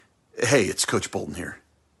Hey, it's Coach Bolton here.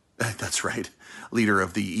 That's right, leader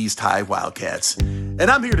of the East High Wildcats. And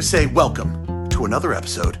I'm here to say welcome to another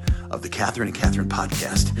episode of the Catherine and Catherine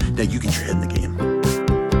podcast. Now you get your head in the game.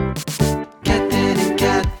 Catherine and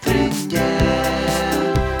Catherine,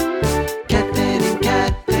 yeah. Catherine and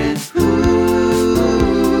Catherine,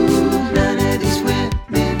 ooh. None of these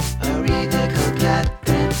women are either called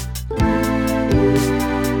Catherine.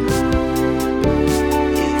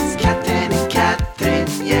 It's Catherine and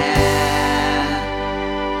Catherine, yeah.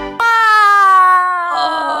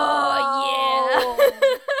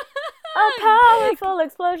 A powerful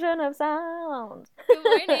explosion of sound. Good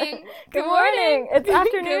morning. Good morning. It's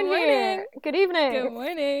afternoon Good morning. here. Good evening. Good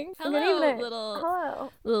morning. Hello, Good evening.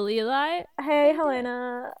 little Hello. Eli. Hey,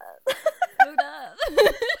 Helena. Hold up.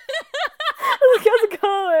 How's it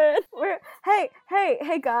going?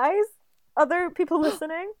 Hey, guys. Other people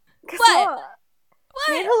listening. Guess What?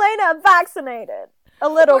 Me and Helena are vaccinated. A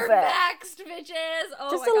little We're bit. vaxxed, bitches. Oh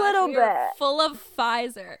Just my a gosh, little we are bit. full of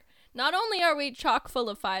Pfizer. Not only are we chock full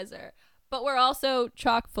of Pfizer, but we're also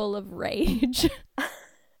chock full of rage.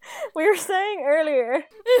 We were saying earlier.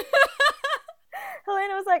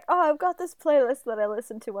 Helena was like, "Oh, I've got this playlist that I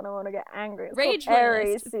listen to when I want to get angry. It's Rage called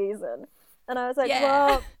Aries playlist. season." And I was like, Yeah.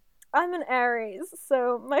 "Well, I'm an Aries,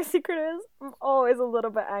 so my secret is I'm always a little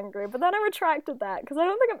bit angry." But then I retracted that because I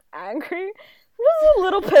don't think I'm angry. I'm just a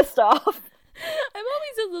little pissed off. I'm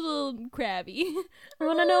always a little crabby. You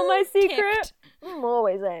want to know my secret? Ticked. I'm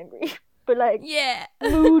always angry, but like Yeah.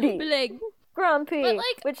 moody, But like, grumpy, but,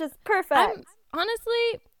 like, which is perfect.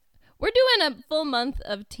 honestly, we're doing a full month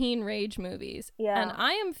of teen rage movies. Yeah. And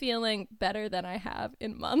I am feeling better than I have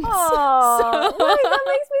in months. Oh, So- that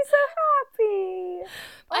makes me so happy.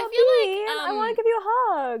 I Oh, feel like, Bean, I want to give you a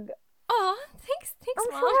hug. Oh, thanks,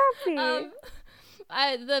 I'm Mom. so happy.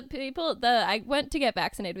 I went to get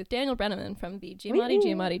vaccinated with Daniel Brenneman from the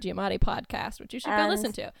Giamatti podcast, which you should go And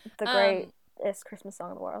listen to. The Um, greatest Christmas song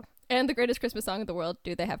in the world. And the greatest Christmas song in the world,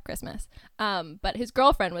 Do They Have Christmas? But his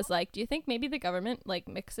girlfriend was like, do you think maybe the government like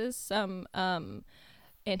mixes some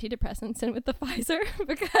antidepressants in with the Pfizer?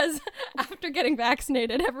 Because after getting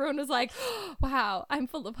vaccinated, everyone was like, wow, I'm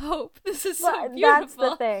full of hope. This is so But beautiful. that's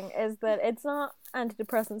the thing, is that it's not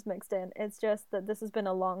antidepressants mixed in. It's just that this has been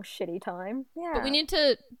a long, shitty time. Yeah. But we need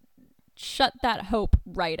to shut that hope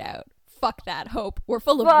right out. Fuck that hope. We're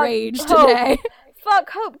full of Fuck rage hope. today.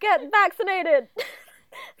 Fuck hope, get vaccinated.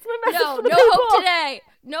 It's my message No, for the no people. hope today.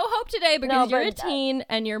 No hope today because No, you're a but, teen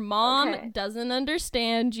and your mom okay. doesn't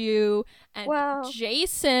understand you. And Well.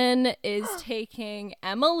 Jason is taking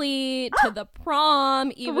Emily to the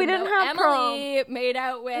prom, even we didn't though have Emily made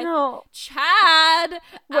out with No. Chad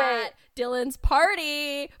Wait. at Dylan's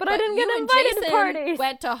party. But I didn't get you and invited to Jason parties.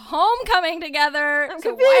 went to homecoming together. I'm so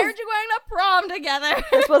confused. why aren't you going to prom together?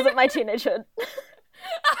 This wasn't my teenagehood.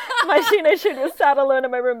 My teenagehood was sat alone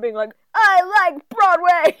in my room being like, I like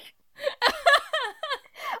Broadway.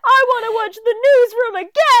 I want to watch the newsroom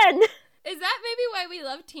again. Is that maybe why we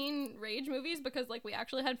love teen rage movies? Because like we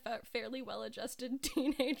actually had fairly well-adjusted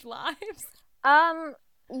teenage lives.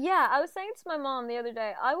 Yeah, I was saying to my mom the other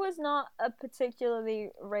day, I was not a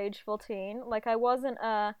particularly rageful teen. Like, I wasn't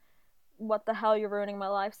a, what the hell, you're ruining my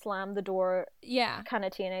life, slam the door Yeah. kind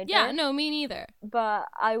of teenager. Yeah, no, me neither. But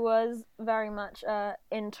I was very much a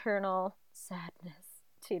internal sadness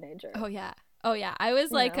teenager. Oh yeah. Oh yeah. I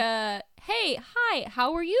was like, hey, hi,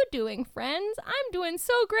 how are you doing, friends? I'm doing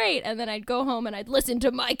so great. And then I'd go home and I'd listen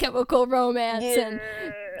to My Chemical Romance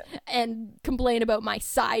and complain about my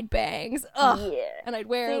side bangs. Ugh. Yeah. And I'd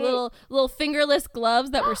wear See? little fingerless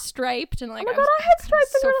gloves that were striped and like Oh my god, I had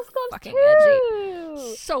striped so fingerless gloves fucking too.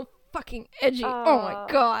 edgy. So fucking edgy. Oh my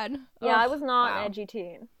god. Yeah, I Ugh, was not wow. an edgy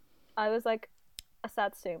teen. I was like a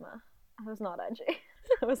Satsuma. I was not edgy.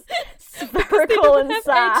 I was They spherical don't and have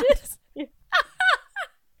sad. edges.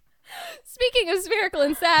 Speaking of spherical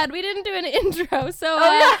and sad, we didn't do an intro, so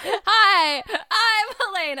hi, I'm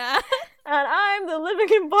Helena. And I'm the living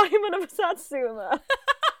embodiment of a Satsuma.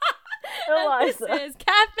 And this Eliza. is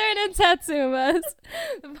Catherine and Satsumas,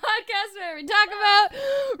 the podcast where we talk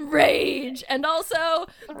about rage and also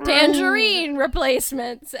tangerine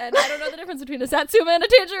replacements. And I don't know the difference between a Satsuma and a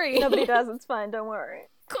tangerine. Nobody does, it's fine, don't worry.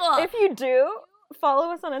 Cool. If you do,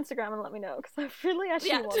 follow us on Instagram and let me know, because I really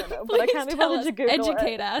actually want to know, but I please can't be tell bothered to us, Google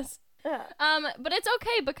educate it. us. Yeah. But it's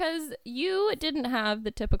okay because you didn't have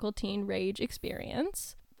the typical teen rage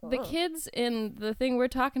experience. The Oh. kids in the thing we're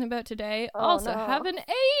talking about today Oh, also no. have an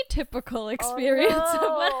atypical experience of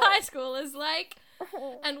what no. high school is like.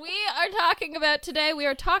 And we are talking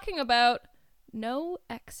about No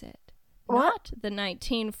Exit. What? Not the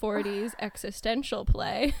 1940s existential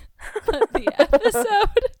play, but the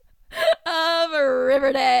episode of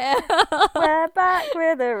Riverdale. We're back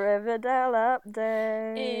with a Riverdale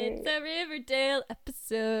update. It's a Riverdale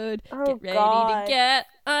episode. Oh, Get ready God. to get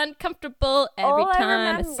uncomfortable every All I time I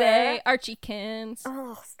remember- say Archiekins.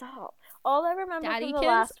 Oh, stop. All I remember from the Daddykins,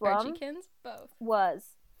 last one Archiekins, both.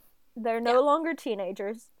 was they're no longer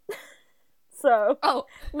teenagers. So Oh,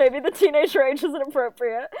 maybe the teenage range isn't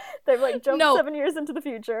appropriate. They've like jumped No. 7 years into the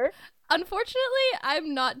future. unfortunately,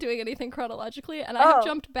 I'm not doing anything chronologically, and I have Oh.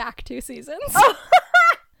 jumped back 2 seasons.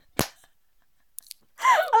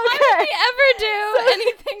 Why Okay. would we ever do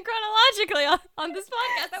anything chronologically on this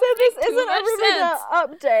podcast? That So would this make too isn't a much Riverdale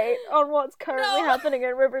sense. update on what's currently No. happening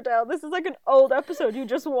in Riverdale. This is like an old episode you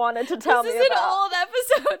just wanted to tell This me is an about. old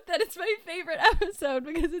episode that it's my favorite episode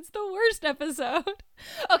because it's the worst episode.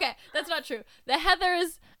 Okay, that's not true. The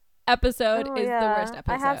Heathers episode Oh, is yeah. the worst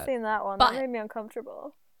episode. I have seen that one. But that made me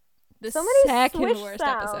uncomfortable. The So many second swish worst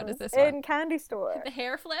sounds episode is this in one. Candy Store. The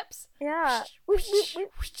hair flips. Yeah. Whoop, whoop, whoop.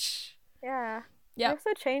 Yeah. They Yep.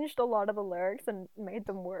 also changed a lot of the lyrics and made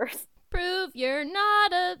them worse. Prove you're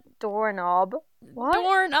not a Doorknob. What?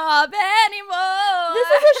 doorknob anymore. This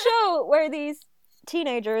is a show where these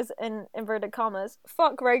teenagers, in inverted commas,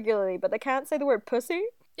 fuck regularly, but they can't say the word pussy.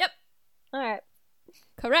 Yep. Alright.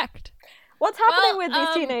 Correct. What's happening Well, with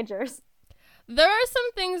these teenagers? There are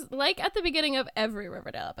some things, like at the beginning of every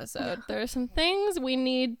Riverdale episode, there are some things we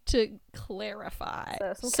need to clarify.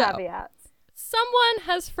 So, some caveats. Someone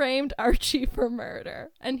has framed Archie for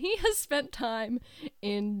murder, and he has spent time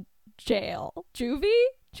in jail.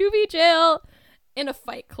 Juvie jail, in a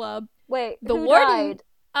fight club. Wait, The who warden- died?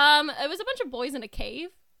 It was a bunch of boys in a cave.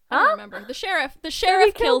 I Huh? don't remember. The sheriff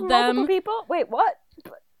He killed multiple them. people? Wait, what?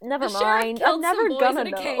 Never The sheriff mind. killed I'm never some boys gonna in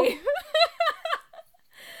a know. cave.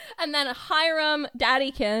 And then Hiram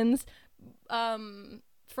Daddykins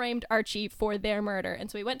framed Archie for their murder. And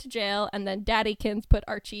so he went to jail, and then Daddykins put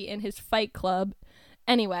Archie in his fight club.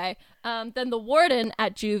 Anyway, then the warden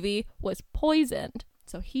at Juvie was poisoned.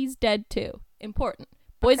 So he's dead too. Important.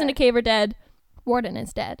 Boys in Okay. a cave are dead. Warden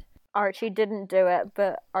is dead. Archie didn't do it,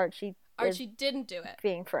 but Archie Archie is didn't do it.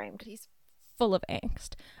 being framed. But he's full of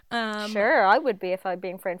angst. Sure, I would be if I'm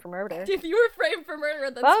being framed for murder. If you were framed for murder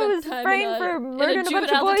and then If I spent was time framed in for a murdering a bunch of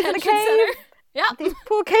juvenile boys in a detention cave, center. Yeah. these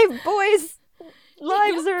poor cave boys'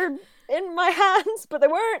 lives are in my hands, but they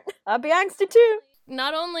weren't. I'd be angsty too.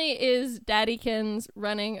 Not only is Daddykins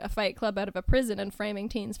running a fight club out of a prison and framing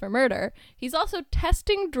teens for murder, he's also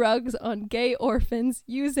testing drugs on gay orphans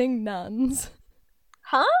using nuns.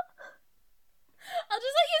 Huh? I'll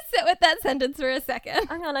just let you sit with that sentence for a second.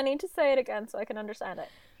 Hang on, I need to say it again so I can understand it.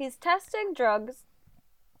 He's testing drugs,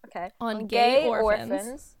 okay, On gay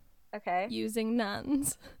orphans. Okay. Using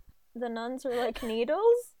nuns. The nuns are like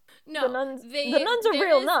needles? No, the nuns are there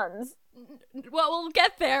real is- nuns. Well, we'll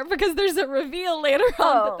get there because there's a reveal later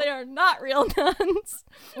on that they are not real nuns.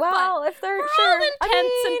 Well, if they're For sure. all intents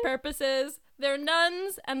I mean, and purposes, they're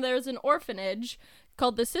nuns, and there's an orphanage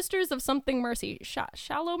called the Sisters of Something Mercy.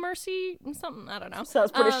 Shallow Mercy? Something, I don't know.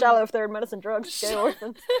 sounds pretty shallow if they're in medicine drugs, gay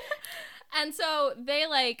orphans. And so they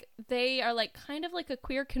are like kind of like a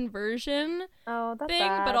queer conversion Oh, that's thing,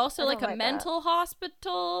 bad. but also I like don't a that. mental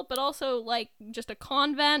hospital, but also like just a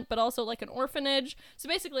convent, but also like an orphanage. So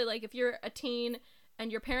basically, like if you're a teen and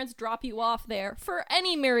your parents drop you off there for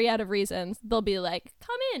any myriad of reasons, they'll be like,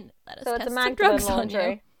 "Come in, let us So it's test a some Magdalene drugs on you."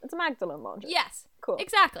 laundry. It's a Magdalene laundry. Yes, Cool.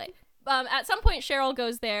 exactly. At some point, Cheryl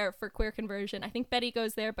goes there for queer conversion. I think Betty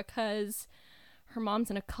goes there because her mom's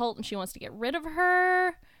in a cult and she wants to get rid of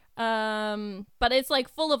her. But it's like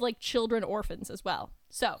full of like children orphans as well.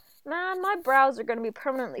 So Man, my brows are going to be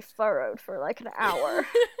permanently furrowed for like an hour.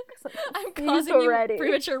 I'm Used causing already. you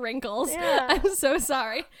premature wrinkles. Yeah. I'm so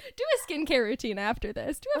sorry. Do a skincare routine after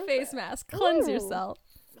this. Do a face mask. Cleanse Ooh. yourself.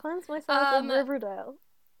 Cleanse myself in Riverdale.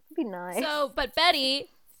 That'd be nice. So, but Betty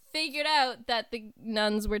figured out that the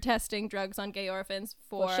nuns were testing drugs on gay orphans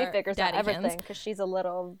for well, she figures out daddykins. everything because she's a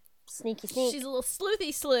little sneaky sneak. She's a little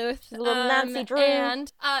sleuthy sleuth. She's a little Nancy Drew.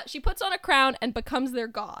 And she puts on a crown and becomes their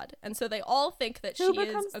god. And so they all think that Who she is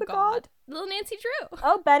becomes a the god. god? Little Nancy Drew.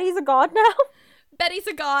 Oh, Betty's a god now? Betty's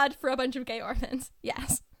a god for a bunch of gay orphans.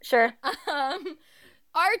 Yes. Sure.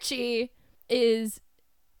 Archie is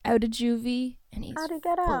out of juvie and he's How'd he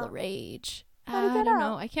get full out? of rage. How'd he I get don't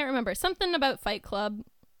out? know. I can't remember. Something about Fight Club.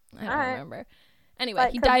 I don't Alright. remember. Anyway,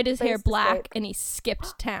 Fight he Club dyed his hair based black escape. and he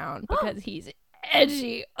skipped town because he's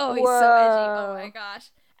edgy. Oh, he's so edgy. Oh my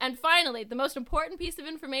gosh. And finally, the most important piece of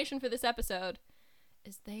information for this episode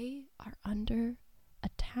is they are under a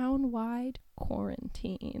town-wide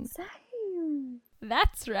quarantine. Same.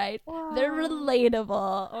 That's right. They're Wow.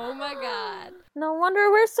 relatable. Oh my god. No wonder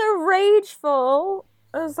we're so rageful.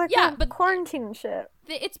 It was like Yeah, but quarantine and shit.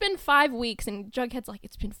 It's been 5 weeks, and Jughead's like,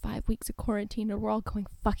 it's been 5 weeks of quarantine, and we're all going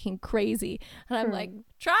fucking crazy. And I'm like,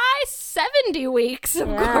 try 70 weeks of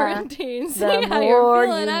quarantine. See The how you're more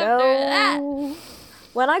feeling you after that. know.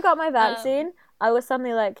 When I got my vaccine, I was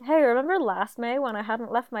suddenly like, hey, remember last May when I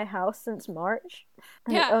hadn't left my house since March?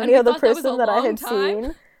 And Yeah, the and only we other thought that was a person that I long had time.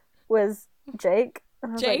 seen was Jake.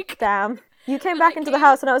 And I was Jake? like, damn. You came And back I into the came-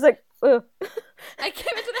 house and I was like, ugh. I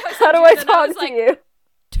came into the house How in do June, I and I talk was to like, you?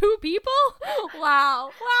 2 people? Wow.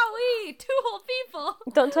 Wowee. 2 whole people.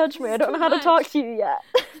 Don't touch me. I don't know too how to much. talk to you yet.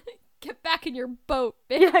 Get back in your boat,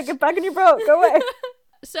 bitch. Yeah, get back in your boat. Go away.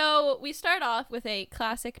 So we start off with a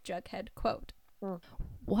classic Jughead quote. Mm.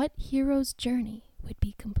 What hero's journey would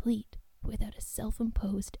be complete without a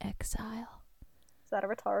self-imposed exile? Is that a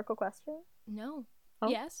rhetorical question? No. Oh.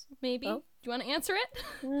 Yes, maybe. Oh. Do you want to answer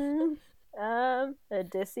it?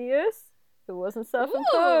 Odysseus, who wasn't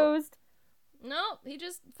self-imposed. No, he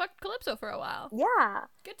just fucked Calypso for a while. Yeah.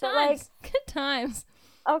 Good But, times. Good times.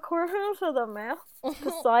 According to the myth, it's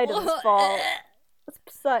Poseidon's fault. It's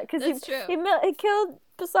Poseidon, because That's true. he killed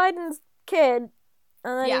Poseidon's kid,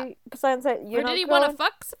 and then Yeah. Poseidon said, "You're Or not did he going." want to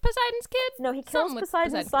fuck Poseidon's kid? No, he Something kills with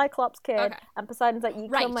Poseidon's Poseidon. Cyclops kid, Okay. and Poseidon's like, "You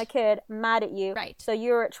Right. killed my kid, mad at you. Right. So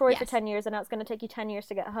you were at Troy for Yes. 10 years, and now it's going to take you 10 years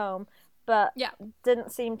to get home." But Yeah.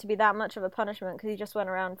 didn't seem to be that much of a punishment because he just went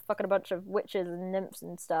around fucking a bunch of witches and nymphs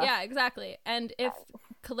and stuff. Yeah, exactly. And if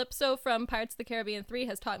Calypso from Pirates of the Caribbean 3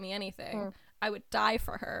 has taught me anything, I would die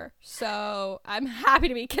for her. So I'm happy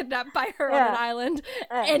to be kidnapped by her on an Yeah. island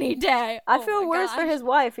Yeah. any day. I Oh feel my worse for gosh. his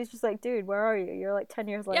wife. He's just like, dude, where are you? You're like 10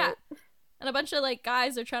 years late. Yeah. And a bunch of like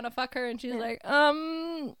guys are trying to fuck her, and she's like,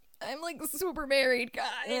 I'm like super married, guys.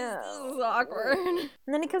 Yeah. This is awkward. And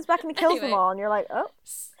then he comes back and he kills them Anyway. all, and you're like, oh.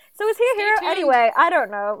 So is he a hero? tuned. Anyway, I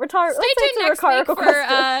don't know. Stay Let's say tuned it's a next week rhetorical for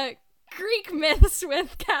question. Greek myths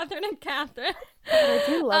with Catherine and Catherine. I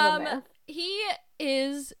do love a myth. He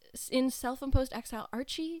is in self-imposed exile.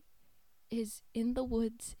 Archie is in the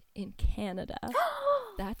woods in Canada.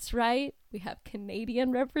 That's right. We have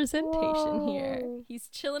Canadian representation here. Whoa. He's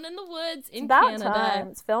chilling in the woods in About Canada. time.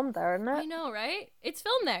 It's filmed there, isn't I it? know, right? It's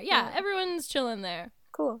filmed there. Yeah, everyone's chilling there.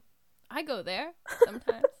 Cool. I go there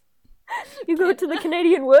sometimes. You go to the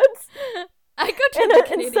Canadian woods I go to in, the in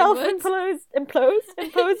Canadian woods.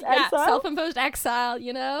 imposed Yeah, exile. self-imposed exile,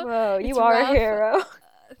 you know? Whoa, you It's are rough. a hero.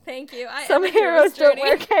 Thank you. I Some am a hero's heroes don't journey.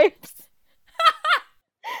 wear capes.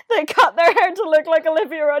 They cut their hair to look like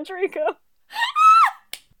Olivia Rodrigo.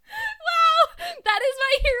 Wow, that is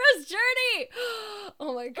my hero's journey.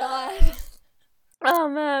 Oh my god. Oh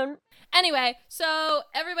man. Anyway, so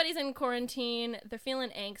everybody's in quarantine. They're feeling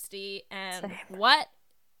angsty, and Same. what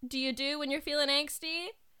do you do when you're feeling angsty?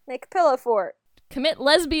 Make a pillow fort. Commit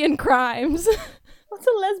lesbian crimes. What's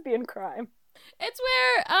a lesbian crime? It's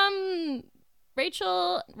where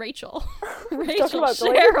Rachel, Talking about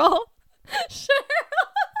Glee?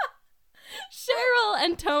 Cheryl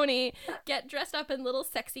and Tony get dressed up in little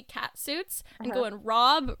sexy cat suits and go Uh-huh. and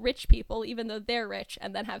rob rich people, even though they're rich,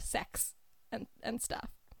 and then have sex and stuff.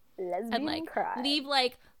 Lesbian And like crime. leave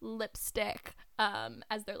like lipstick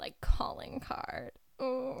as their like calling card.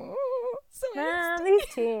 Oh, so Man, these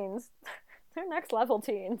teens. They're next level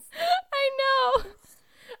teens. I know.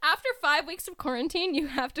 After 5 weeks of quarantine, you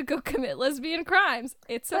have to go commit lesbian crimes.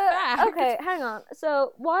 It's a fact. Okay, hang on.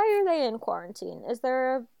 So, why are they in quarantine? Is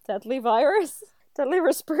there a deadly virus? Deadly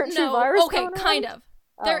respiratory No, virus? okay, going kind around? of.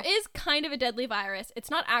 There Oh. is kind of a deadly virus. It's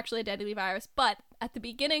not actually a deadly virus, but at the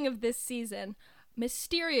beginning of this season,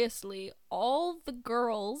 mysteriously, all the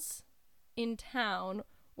girls in town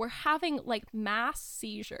were having like mass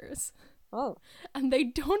seizures. Oh, And they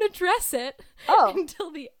don't address it Oh.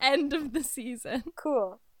 until the end of the season.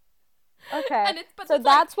 cool. Okay. And it's- but so it's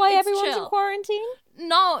like- that's why it's everyone's chill. in quarantine?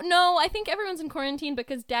 No, I think everyone's in quarantine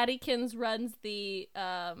because Daddykins runs the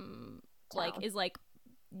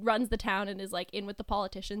runs the town and is like in with the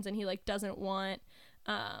politicians, and he like doesn't want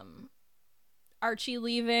Archie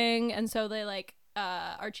leaving, and so they like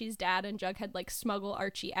Archie's dad and Jughead like smuggle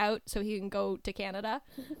Archie out so he can go to Canada.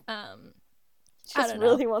 I Just don't know.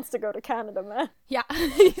 really wants to go to Canada, man. Yeah,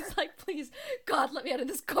 he's like, please, God, let me out of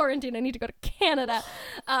this quarantine. I need to go to Canada.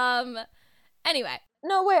 Anyway,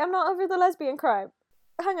 No, wait, I'm not over the lesbian crime.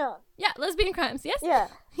 Hang on. yeah, lesbian crimes. Yes. Yeah.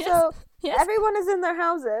 Yes. So, Yes. everyone is in their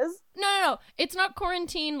houses. No. It's not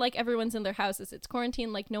quarantine like everyone's in their houses. It's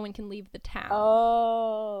quarantine like no one can leave the town.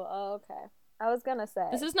 Oh, okay. I was gonna say.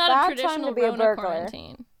 This is not bad a time traditional to be a Rona burglar.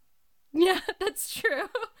 quarantine. Yeah, that's true.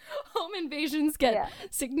 Home invasions get Yeah.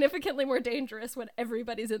 significantly more dangerous when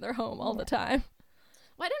everybody's in their home all the time.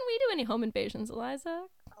 Why didn't we do any home invasions, Eliza?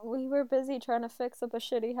 We were busy trying to fix up a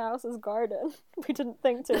shitty house's garden. We didn't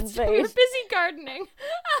think to We were invade. busy gardening.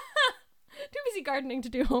 Too busy gardening to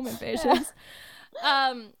do home invasions.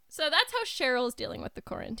 So that's how Cheryl's dealing with the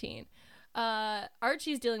quarantine.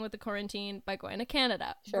 Archie's dealing with the quarantine by going to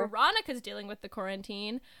Canada. Sure. Veronica's dealing with the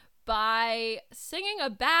quarantine by singing a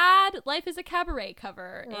bad Life is a Cabaret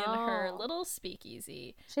cover in her Oh. little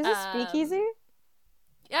speakeasy. She's a speakeasy?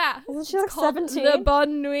 Yeah. Isn't she It's like called 17? Le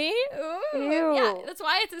Bonne Nuit. Ooh. Ew. Yeah, that's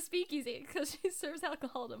why it's a speakeasy, because she serves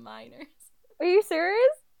alcohol to minors. Are you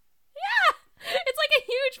serious? Yeah! It's like a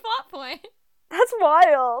huge plot point. That's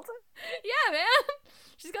wild. Yeah, man.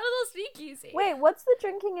 She's got a little speakeasy. Wait, what's the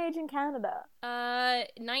drinking age in Canada?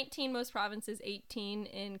 19 most provinces, 18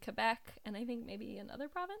 in Quebec, and I think maybe another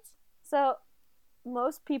province. So,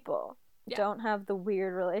 most people Yeah. don't have the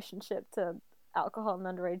weird relationship to alcohol and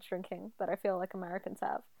underage drinking that I feel like Americans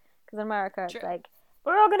have. Because in America, it's True. like,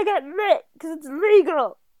 we're all gonna get lit because it's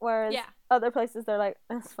legal. Whereas Yeah. other places, they're like,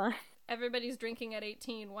 that's fine. Everybody's drinking at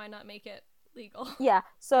 18. Why not make it legal? Yeah,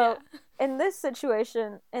 so Yeah. in this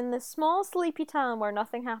situation, in this small, sleepy town where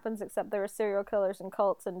nothing happens except there are serial killers and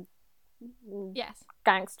cults and Yes.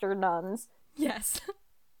 gangster nuns, Yes.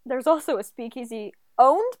 there's also a speakeasy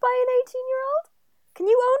owned by an 18-year-old? Can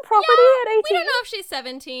you own property at 18? We don't know if she's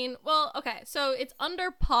 17. Well, okay, so it's under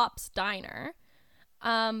Pop's Diner.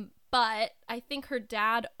 But I think her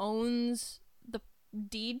dad owns the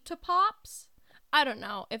deed to Pop's. I don't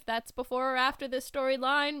know if that's before or after this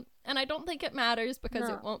storyline, and I don't think it matters because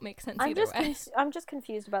No. it won't make sense I'm either just way. I'm just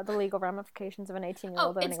confused about the legal ramifications of an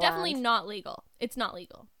 18-year-old Oh, owning it's definitely land. not legal. It's not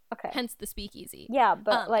legal. Okay. Hence the speakeasy. Yeah,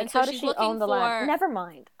 but like, and so how does she's she looking own the land? for- Never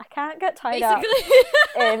mind. I can't get tied up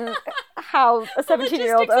Basically, in how a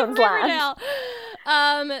 17-year-old logistics of owns land. Riverdale.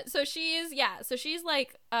 So she's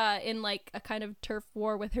like in like a kind of turf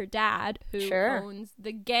war with her dad, who Sure. owns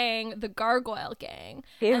the gang, the Gargoyle Gang,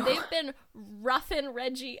 Ew. and they've been roughing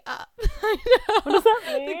Reggie up. I know. What does that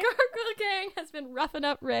The mean? Gargoyle Gang has been roughing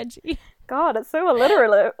up Reggie. God, it's so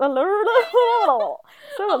alliterative. So alliterative.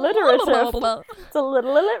 It's a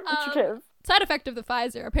little alliterative. Side effect of the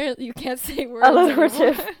Pfizer. Apparently, you can't say words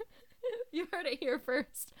Alliterative. anymore. You heard it here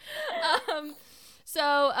first.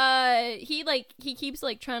 So he keeps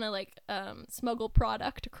like trying to like smuggle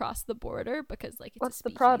product across the border because like it's What's a the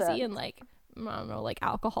speakeasy product? and like I don't know, like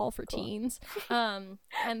alcohol for teens. And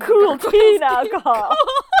the Cool Gargoyles teen get alcohol.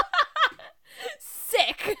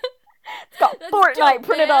 Sick. It's got That's Fortnite dope,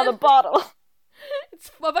 printed on the man. bottle.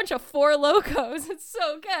 It's a bunch of Four Locos. It's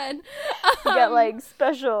so good. You get like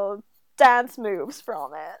special dance moves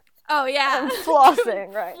from it. oh yeah, I'm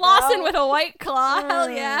flossing right now. flossing with a White Claw. Hell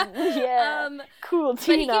yeah. Yeah. But Cool he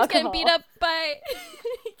teen keeps alcohol. getting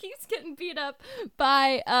beat up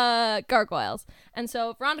by gargoyles, and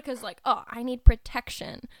so Veronica's like, "Oh, I need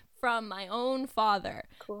protection from my own father."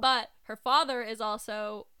 Cool. But her father is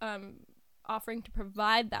also offering to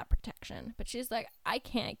provide that protection, but she's like, "I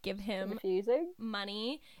can't give him Confusing.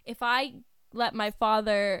 money. If I let my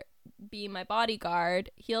father be my bodyguard,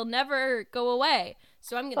 he'll never go away.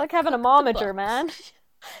 So I'm gonna It's like having a cook the momager, books." man.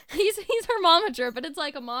 He's her momager, but it's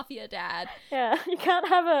like a mafia dad, Yeah, you can't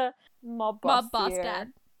have a mob boss. mob boss here.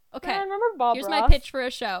 dad. Okay, Man, remember Bob here's Ross? my pitch for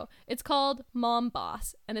a show. It's called Mom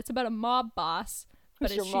Boss, and it's about a mob boss, but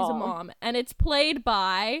Who's your she's a mom? mom, and it's played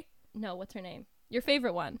by what's her name? Your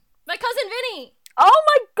favorite one, my cousin Vinny, Oh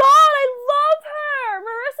my god, I love her!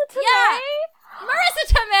 Marissa Tomei! Yeah. Marissa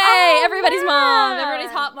Tomei, Oh, everybody's mom, man.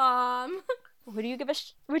 everybody's hot mom. Would you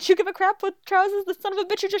give a crap what trousers the son of a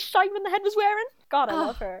bitch who just shot you in the head was wearing? God, I Oh,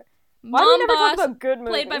 love her. Why do we Mom never talk Boss, about good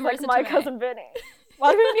movies played by like Marissa My Tomei. Cousin Vinny?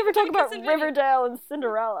 Why do we never talk My about Cousin Vinny. Riverdale and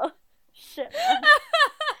Cinderella? Shit, man.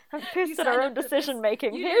 I'm pissed at our signed own up for this. decision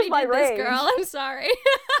making. You Here's really my did rage. this, girl. I'm sorry.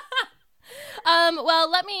 Well,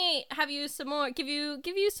 let me have you some more. Give you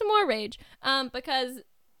some more rage. Because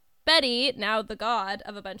Betty, now the god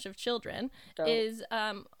of a bunch of children, Dope. is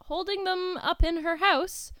holding them up in her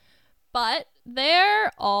house, but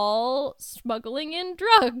they're all smuggling in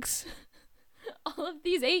drugs. All of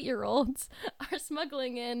these 8-year-olds are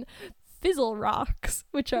smuggling in Fizzle Rocks,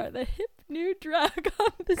 which are the hip new drug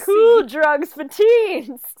on the Cool scene. drugs for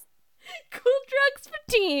teens. Cool drugs for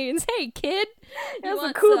teens. Hey, kid. Yeah, You some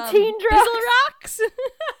want cool some teen drugs. Fizzle Rocks?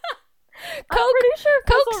 I'm pretty sure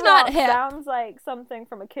Coke's Fizzle not Rock hip. sounds like something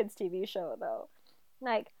from a kids' TV show, though.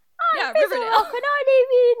 Like, Yeah, I'm Fizzle Riverdale. Rock and I live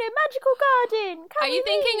in a magical garden. Come Are you with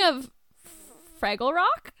me." thinking of Fraggle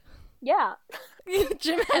Rock? Yeah.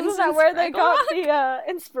 Jim Isn't Henson's that where they Fraggle got Rock? the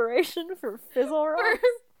inspiration for Fizzle Rock? For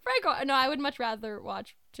Fraggle. No, I would much rather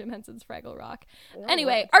watch Jim Henson's Fraggle Rock. Yeah,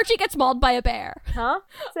 Anyway, Archie gets mauled by a bear. Huh?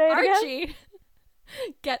 Say it again? Archie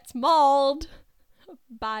gets mauled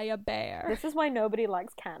by a bear. This is why nobody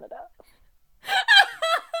likes Canada.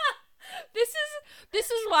 This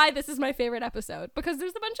is why this is my favorite episode, because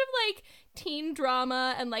there's a bunch of like teen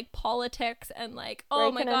drama and like politics and like,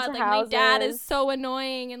 oh my Breaking god, into like my dad houses. is so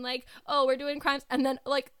annoying, and like, oh, we're doing crimes, and then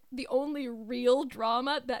like the only real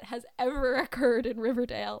drama that has ever occurred in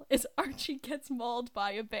Riverdale is Archie gets mauled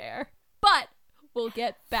by a bear. But we'll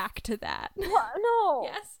get back to that. What? No.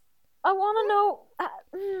 Yes. I want to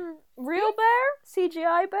know. Real bear?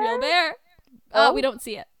 CGI bear? Real bear. Oh. We don't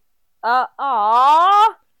see it. Aww.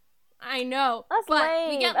 I know. That's but lame.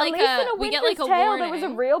 we get At like least in a a we get Winter's like a Tale, warning. there was a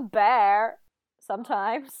real bear.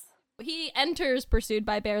 Sometimes. He enters pursued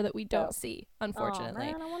by bear that we don't Oh. see, unfortunately.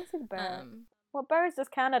 Oh, man, I want to see the bear. Um, What bears does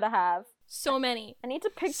Canada have? so many. I need to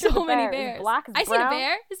picture So the many bear. Is it bears. black, is it I seen a brown?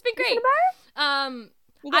 bear. It's been You seen great. a bear?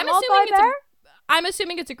 You get I'm mauled assuming by a bear? I'm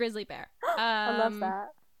assuming it's a grizzly bear. I love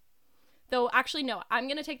that. Though actually no, I'm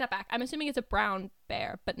gonna take that back. I'm assuming it's a brown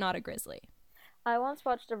bear, but not a grizzly. I once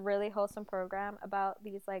watched a really wholesome program about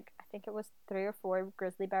these, like, I think it was 3 or 4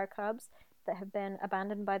 grizzly bear cubs that have been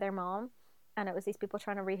abandoned by their mom. And it was these people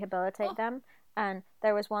trying to rehabilitate them. And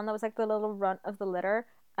there was one that was like the little runt of the litter.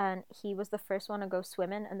 And he was the first one to go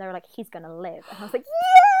swimming. And they were like, he's going to live. And I was like,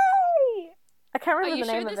 yay! I can't Are remember you the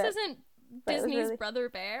sure name this of it. isn't but it was Disney's really- Brother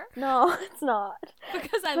Bear? No, it's not.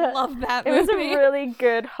 Because I But love that It movie. was a really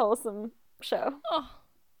good, wholesome show. Oh,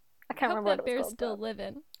 I can't I hope remember that what it bear's was still called. though.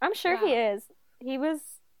 living. I'm sure he Wow. is. He was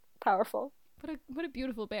powerful. What a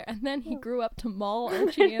beautiful bear. And then he grew up to maul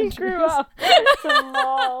Archie He Andrews. grew up to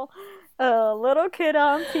maul a little kid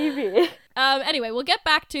on TV. Anyway, we'll get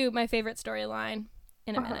back to my favorite storyline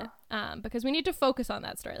in a minute. Because we need to focus on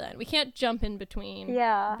that storyline. We can't jump in between.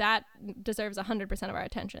 Yeah. That deserves 100% of our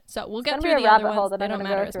attention. So we'll It's get gonna through be a the other rabbit hole ones. that They I'm don't gonna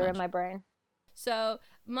matter go as through much. in my brain. So,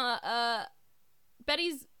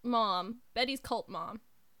 Betty's mom, Betty's cult mom.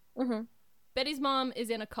 Mm-hmm. Betty's mom is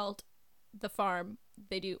in a cult, the farm.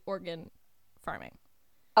 They do organ farming.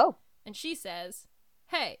 Oh. And she says,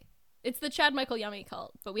 hey, it's the Chad Michael Yummy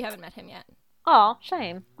cult, but we haven't met him yet. Aw,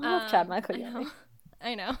 shame. I love Chad Michael I Yummy. know.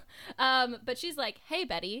 I know. But she's like, hey,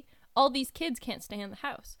 Betty, all these kids can't stay in the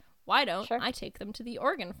house. Why don't Sure. I take them to the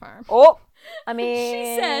organ farm? Oh, I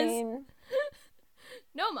mean, says-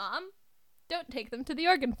 No, Mom, don't take them to the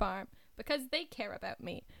organ farm because they care about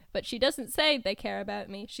me. But she doesn't say they care about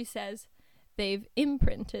me. She says they've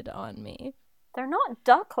imprinted on me. they're not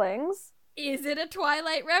ducklings. Is it a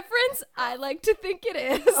Twilight reference? I like to think it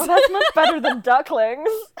is. Oh, that's much better than ducklings.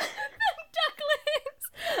 Ducklings.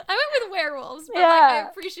 I went with werewolves, but Yeah. like, I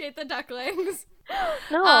appreciate the ducklings.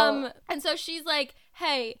 No. And so she's like,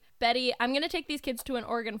 hey, Betty, I'm going to take these kids to an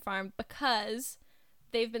organ farm because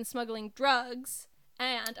they've been smuggling drugs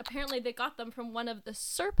and apparently they got them from one of the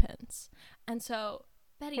serpents. And so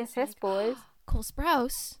Betty's Hiss, like, boys. Cole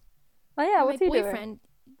Sprouse, Oh yeah, my what's he doing? boyfriend,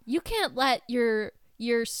 you can't let your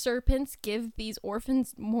serpents give these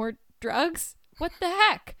orphans more drugs? What the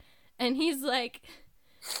heck? And he's like,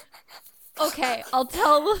 okay, I'll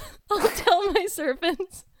tell my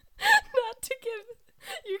serpents not to give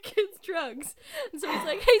your kids drugs. And so he's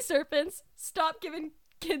like, hey serpents, stop giving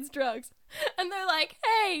kids drugs. And they're like,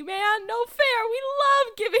 hey man, no fair, we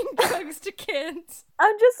love giving drugs to kids.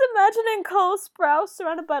 I'm just imagining Cole Sprouse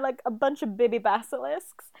surrounded by like a bunch of baby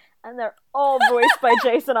basilisks, and they're all voiced by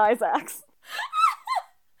Jason Isaacs.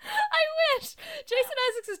 I wish. Jason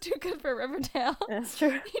Isaacs is too good for Riverdale. That's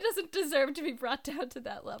true. He doesn't deserve to be brought down to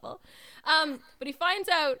that level. But he finds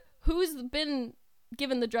out who's been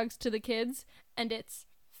given the drugs to the kids, and it's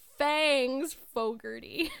Fangs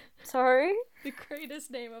Fogarty. Sorry? The greatest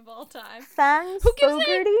name of all time. Fangs Who gives a-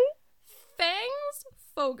 Fogarty? Fangs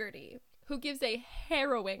Fogarty, who gives a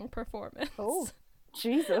harrowing performance. Oh,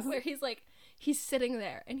 Jesus. Where he's sitting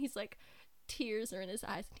there, and he's like, tears are in his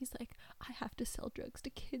eyes, and he's like, I have to sell drugs to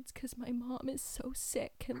kids because my mom is so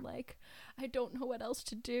sick, and like, I don't know what else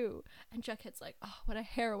to do. And Jughead's like, oh, what a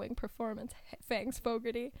harrowing performance, Fangs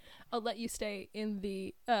Fogarty. I'll let you stay in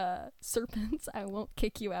the serpents. I won't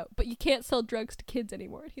kick you out, but you can't sell drugs to kids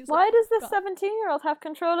anymore. And he's Why like, does this God. 17-year-old have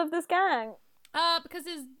control of this gang? Because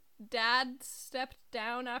his dad stepped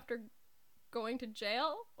down after going to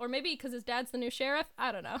jail, or maybe because his dad's the new sheriff.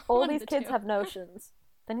 I don't know. All One of these the kids two. have notions.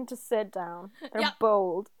 They need to sit down. They're Yep.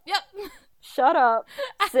 bold. Yep. Shut up.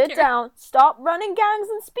 Sit Accurate. down. Stop running gangs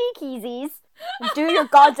and speakeasies. And do your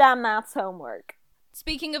goddamn maths homework.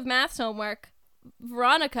 Speaking of maths homework,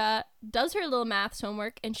 Veronica does her little maths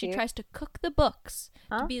homework, and she Cute. tries to cook the books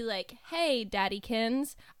Huh? to be like, hey,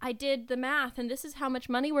 Daddykins, I did the math, and this is how much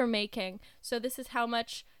money we're making, so this is how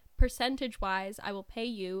much percentage-wise I will pay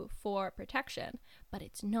you for protection. but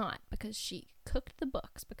it's not, because she cooked the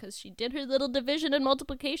books, because she did her little division and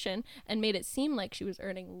multiplication and made it seem like she was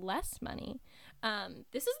earning less money.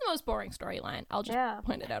 This is the most boring storyline. I'll just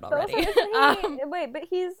point it out But also, already. isn't he, wait, but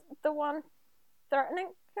he's the one threatening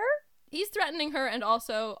her? He's threatening her and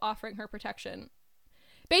also offering her protection.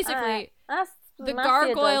 Basically, That's the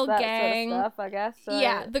Mafia Gargoyle does that gang. sort of stuff, I guess. So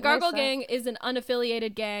yeah, it the makes Gargoyle sense. gang is an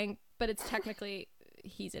unaffiliated gang, but it's technically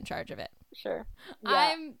he's in charge of it. Sure. Yeah.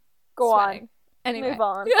 I'm Go sweating. on. Anyway, Move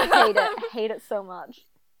on. I hate it. I hate it so much.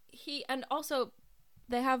 And also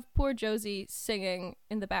they have poor Josie singing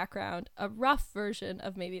in the background a rough version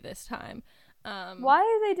of Maybe This Time. Why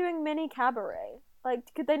are they doing mini cabaret?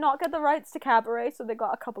 Like, could they not get the rights to cabaret, so they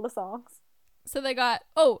got a couple of songs? So they got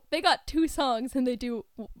 2 songs and they do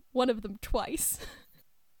one of them twice.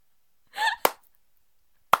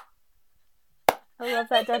 I love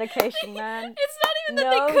that dedication, man. It's not even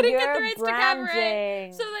that they couldn't get the rights to cabaret.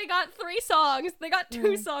 branding. So they got 3 songs. They got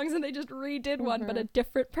 2 songs and they just redid one, but a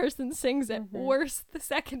different person sings it worse the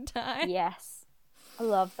second time. Yes. I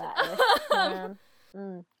love that.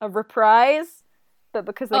 man. A reprise, but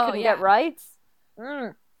because they couldn't get rights.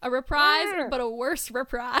 A reprise, but a worse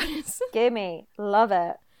reprise. Gimme. Love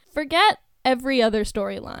it. Forget every other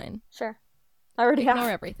storyline. Sure. I already Ignore have.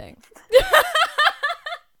 everything.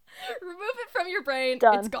 Remove it from your brain.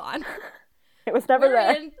 Done. It's gone. It was never We're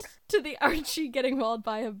there. into the Archie getting mauled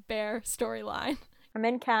by a bear storyline. I'm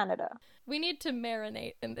in Canada. We need to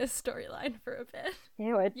marinate in this storyline for a bit.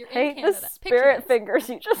 Ew, I You're in hate the Canada. Picture spirit this. fingers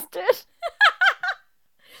you just did.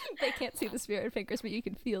 They can't see the spirit fingers, but you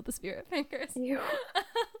can feel the spirit fingers. Ew.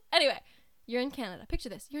 Anyway, you're in Canada. Picture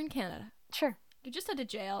this. You're in Canada. Sure. You're just out of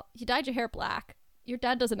jail. You dyed your hair black. Your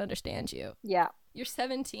dad doesn't understand you. Yeah. You're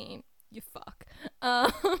 17. You fuck.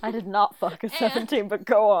 I did not fuck at 17, but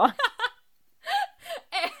go on.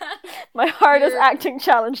 And My hardest You're- acting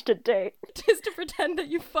challenge to date. just to pretend that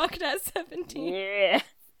you fucked at 17. Yeah.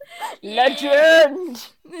 Legend!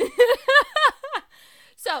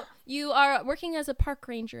 So, you are working as a park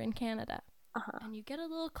ranger in Canada. Uh-huh. And you get a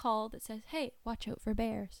little call that says, hey, watch out for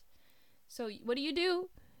bears. So, what do? You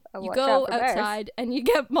Watch go out for bears. outside and you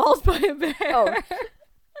get mauled by a bear. Oh.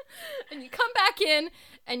 And you come back in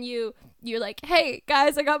and you're like, hey,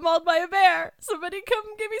 guys, I got mauled by a bear. Somebody come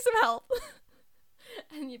give me some help.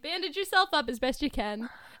 And you bandage yourself up as best you can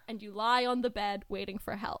and you lie on the bed waiting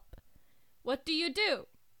for help. What do?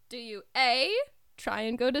 Do you A, try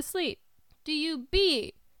and go to sleep? Do you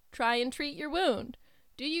B, try and treat your wound?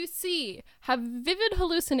 Do you C, have vivid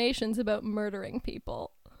hallucinations about murdering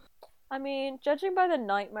people? I mean, judging by the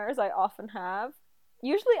nightmares I often have,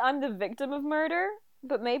 usually I'm the victim of murder,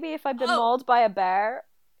 but maybe if I'd been Oh. mauled by a bear,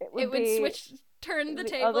 it would It be turn the the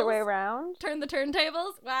tables. other way around. Turn the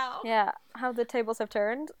turntables? Wow. Yeah, how the tables have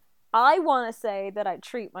turned. I want to say that I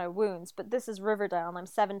treat my wounds, but this is Riverdale and I'm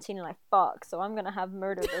 17 and I fuck, so I'm gonna have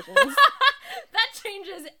murder visions. That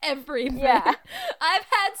changes everything. Yeah. I've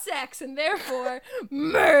had sex and therefore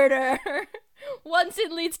murder. Once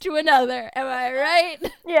it leads to another. Am I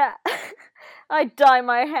right? Yeah. I dye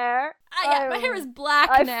my hair. Yeah, my hair is black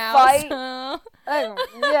I now. fight. So.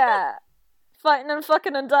 Yeah. Fighting and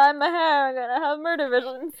fucking and dyeing my hair. I'm gonna have murder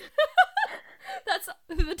visions. That's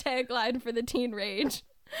the tagline for the teen rage.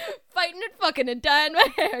 Fighting and fucking and dyeing my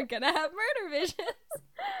hair. Gonna have murder visions.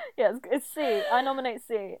 Yes, it's C. I nominate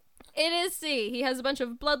C. It is C. He has a bunch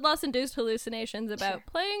of blood loss induced hallucinations about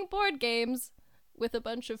playing board games with a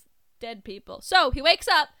bunch of dead people. So he wakes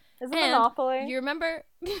up. Is it and Monopoly? You remember?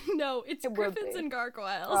 No, it's It would Griffins be. and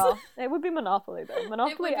Gargoyles. Oh, it would be Monopoly though.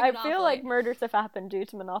 Monopoly. be I Monopoly. feel like murders have happened due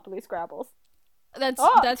to Monopoly Scrabbles. That's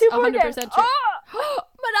Oh, 2 board 100% games. true. Oh!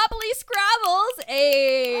 Monopoly Scrabbles.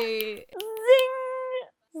 Hey, Zing!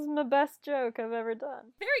 This is my best joke I've ever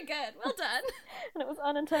done, very good. Well done. and it was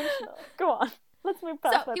unintentional. Go on. Let's move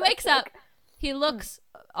past. So my he best wakes joke. up. He looks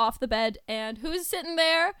off the bed, and who's sitting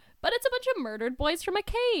there? But it's a bunch of murdered boys from a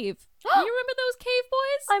cave. You remember those cave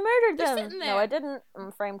boys? I murdered They're them. sitting No, there. I didn't.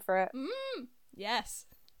 I'm framed for it. Yes.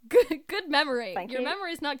 Good memory. Thank Your you.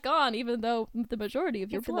 memory's not gone, even though the majority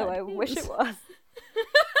of your Even blood though I wish is. it was.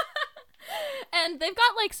 And they've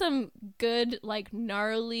got like some good, like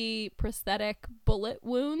gnarly prosthetic bullet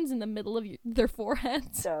wounds in the middle of their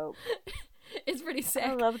foreheads. Dope. It's pretty sick.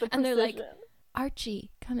 I love the And precision. they're like,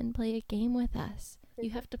 Archie, come and play a game with us.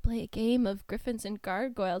 You have to play a game of Griffins and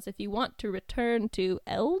Gargoyles if you want to return to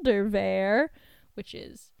Eldervale, which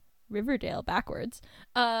is Riverdale backwards.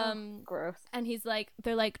 gross. And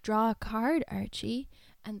they're like, draw a card, Archie.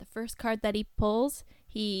 And the first card that he pulls,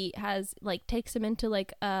 he has, like, takes him into,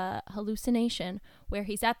 like, a hallucination where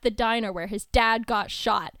he's at the diner where his dad got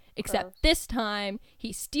shot. Except Gross. this time,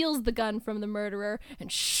 he steals the gun from the murderer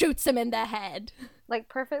and shoots him in the head. Like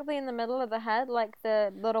perfectly in the middle of the head, like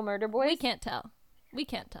the little murder boys? We can't tell. We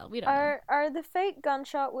don't know. Are the fake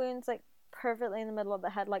gunshot wounds like perfectly in the middle of the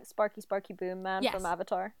head, like Sparky Boom Man Yes. from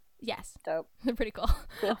Avatar? Yes. Dope. They're pretty cool.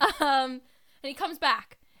 Cool. And he comes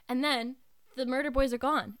back, and then the murder boys are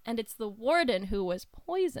gone, and it's the warden who was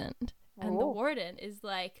poisoned. And the Ooh. warden is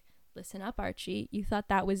like, listen up, Archie. You thought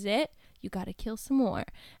that was it? You gotta kill some more.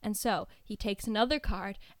 And so he takes another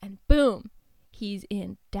card, and boom, he's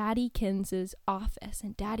in Daddykins' office,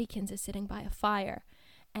 and Daddykins is sitting by a fire.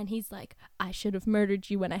 And he's like, I should have murdered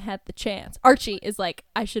you when I had the chance. Archie is like,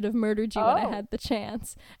 I should have murdered you when I Oh. had the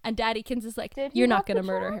chance. And Daddykins is like, Did he you're not have the going to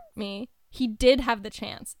murder chance? me. He did have the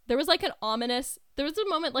chance. There was like there was a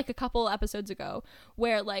moment like a couple episodes ago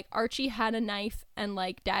where like Archie had a knife and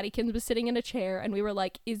like Daddykins was sitting in a chair and we were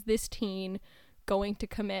like, is this teen going to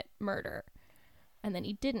commit murder? And then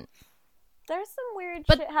he didn't. There's some weird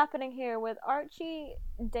But- shit happening here with Archie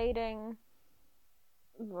dating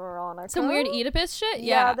Veronica. Some weird Oedipus shit?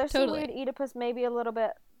 Yeah, there's totally. some weird Oedipus, maybe a little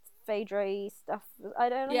bit Phaedra-y stuff. I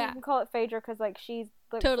don't Yeah. even call it Phaedra because like she's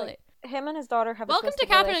looks Totally. like him and his daughter have. Welcome a to twisted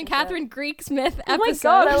Catherine and relationship. Catherine Greek Smith Oh episode.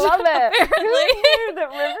 my god, I love it. Who Apparently. knew that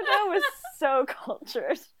Riverdale was so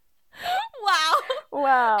cultured? Wow.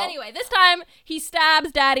 Wow. Anyway, this time he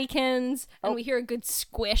stabs Daddykins, and Oh. we hear a good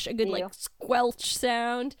squish, a good Ew. like squelch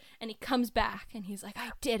sound, and he comes back and he's like,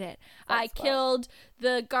 I did it. I That's killed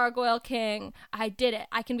the Gargoyle King. I did it.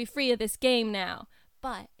 I can be free of this game now.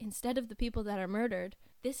 But instead of the people that are murdered,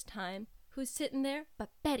 this time, who's sitting there but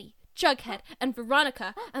Betty, Jughead, and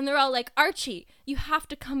Veronica, and they're all like, Archie, you have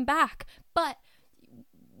to come back. But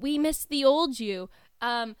we missed the old you.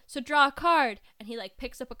 So draw a card. And he like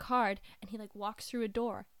picks up a card and he like walks through a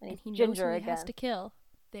door And and he's he knows ginger who he has again. to kill.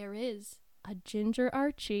 There is a ginger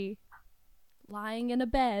Archie lying in a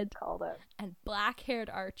bed, Called it. and black-haired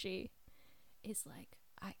Archie is like,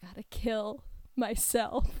 I gotta kill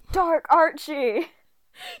myself. Dark Archie.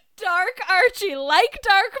 Dark Archie, like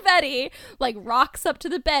Dark Betty, like rocks up to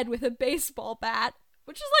the bed with a baseball bat,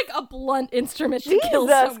 which is like a blunt instrument to kill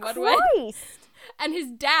Jesus someone with. Christ. And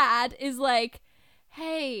his dad is like,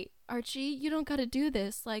 hey, Archie, you don't gotta do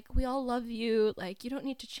this. Like, we all love you. Like, you don't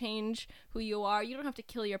need to change who you are. You don't have to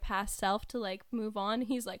kill your past self to, like, move on.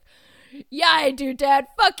 He's like, yeah, I do, Dad.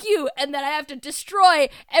 Fuck you. And then I have to destroy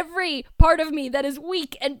every part of me that is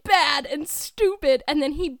weak and bad and stupid. And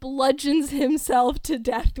then he bludgeons himself to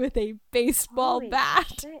death with a baseball Holy bat.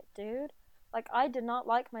 shit, dude. Like, I did not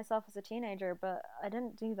like myself as a teenager, but I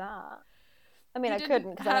didn't do that. I mean, You I didn't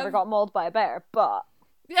couldn't because I never have- got mauled by a bear, but...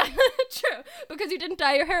 Yeah, true. Because you didn't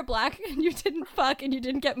dye your hair black, and you didn't fuck, and you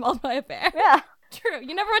didn't get mauled by a bear. Yeah. True.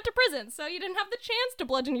 You never went to prison, so you didn't have the chance to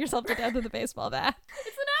bludgeon yourself to death with a baseball bat.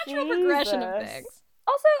 It's the natural progression of Jesus. things.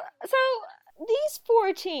 Also, so, these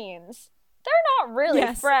 4 teens, they're not really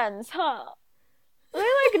Yes. friends, huh? They,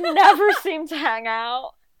 like, never seem to hang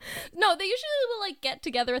out. No, they usually will, like, get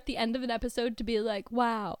together at the end of an episode to be like,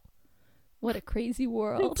 wow, what a crazy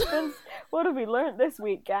world. What have we learned this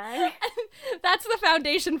week, gang? That's the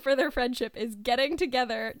foundation for their friendship, is getting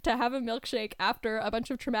together to have a milkshake after a bunch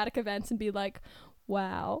of traumatic events and be like,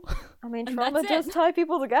 wow. I mean, And trauma that's does it. tie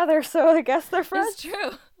people together, so I guess they're friends. It's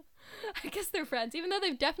true. I guess they're friends, even though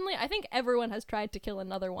they've definitely, I think everyone has tried to kill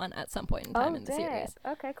another one at some point in time in the series.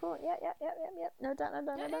 Okay, cool. Yeah. No doubt.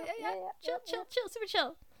 Chill, super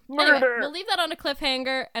chill. Murder. Anyway, we'll leave that on a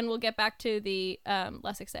cliffhanger, and we'll get back to the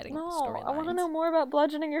less exciting No, storylines. I want to know more about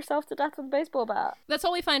bludgeoning yourself to death with a baseball bat. That's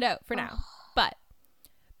all we find out for now. But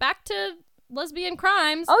back to lesbian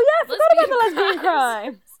crimes. Oh yeah, I forgot about the Lesbian lesbian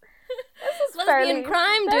crimes. This is Lesbian fairly-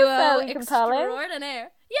 crime they're duo fairly compelling.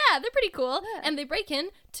 extraordinaire. Yeah, they're pretty cool. Yeah. And they break in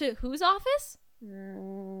to whose office?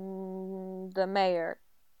 The mayor.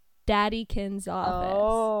 Daddykins' office.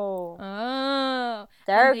 Oh, Oh.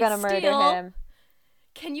 they're And they gonna murder steal- him.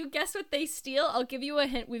 Can you guess what they steal? I'll give you a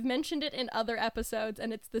hint. We've mentioned it in other episodes,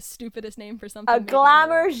 and it's the stupidest name for something. A making the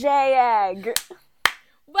glamour world. egg.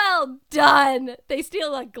 Well done. They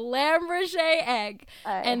steal a Glamorge egg,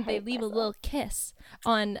 I and they hate leave myself. a little kiss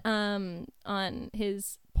on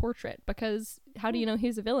his portrait, because how do you know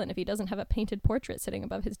he's a villain if he doesn't have a painted portrait sitting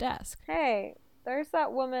above his desk? Hey, there's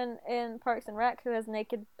that woman in Parks and Rec who has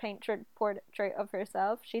naked portrait of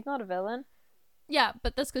herself. She's not a villain. Yeah,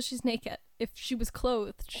 but that's because she's naked. If she was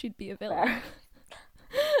clothed, she'd be a villain. Fair.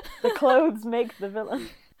 The clothes make the villain.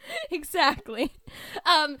 Exactly.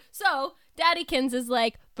 So Daddykins is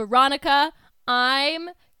like, Veronica, I'm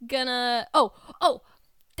gonna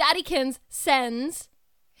Daddykins sends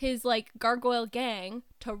his like gargoyle gang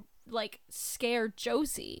to like scare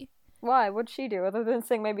Josie, Why? What'd she do other than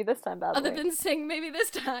sing maybe this time badly? other than sing maybe this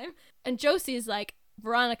time. And Josie's like,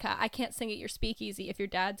 Veronica, I can't sing at your speakeasy if your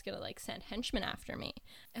dad's gonna like send henchmen after me.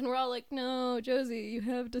 And we're all like, no, Josie, you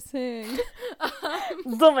have to sing.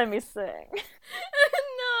 Don't make me sing.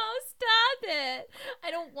 No, stop it.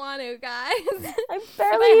 I don't want to, guys. I If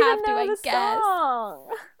barely I even have to, know I the guess. song.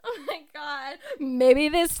 Oh my god. Maybe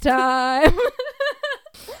this time.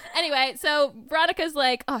 Anyway, so Veronica's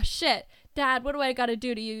like, oh shit, Dad, what do I gotta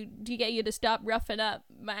do to get you to stop roughing up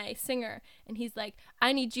my singer? And he's like,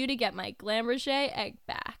 I need you to get my Glamorger egg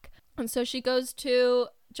back. And so she goes to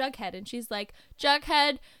Jughead and she's like,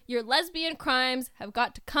 Jughead, your lesbian crimes have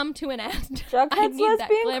got to come to an end. I Jughead's need that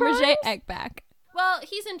lesbian Glamorger crimes? egg back. Well,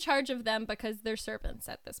 he's in charge of them because they're serpents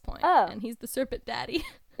at this point. Oh. And he's the serpent daddy.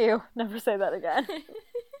 Ew, never say that again.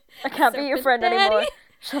 I can't be your Serpent friend daddy. anymore.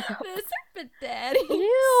 Shut up. The serpent daddy.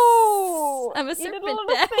 Ew. I'm a You did serpent little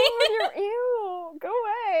daddy. thing with your ew. Go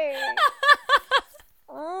away.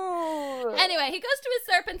 Ooh. Anyway, he goes to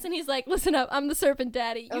his serpents and he's like, listen up, I'm the serpent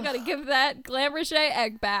daddy. You gotta give that Glamorger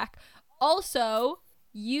egg back. Also,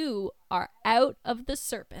 you are out of the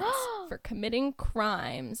serpents for committing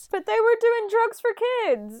crimes. But they were doing drugs for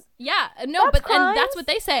kids. Yeah, no, That's but and that's crimes. what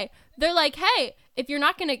they say. They're like, hey, if you're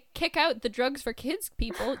not gonna kick out the drugs for kids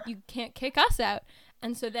people, you can't kick us out.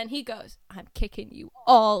 And so then he goes, I'm kicking you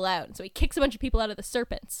all out. And so he kicks a bunch of people out of the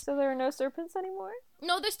serpents. So there are no serpents anymore?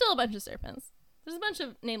 No, there's still a bunch of serpents. There's a bunch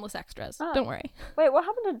of nameless extras. Oh. Don't worry. Wait, what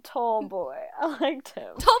happened to Tall Boy? I liked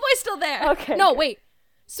him. Tallboy's still there. Okay, No, good. wait.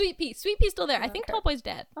 Sweet Pea. Sweet Pea's still there. I think Okay. Tallboy's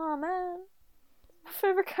dead. Oh man. My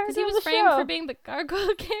favorite character Because he of was the framed show. for being the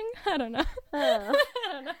Gargoyle King? I don't know. Uh, I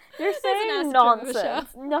don't know. You're It's an saying acid trip of a nonsense.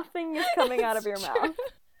 show. Nothing is coming out of your It's mouth. true.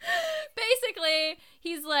 Basically,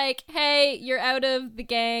 he's like, hey, you're out of the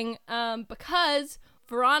gang because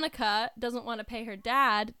Veronica doesn't want to pay her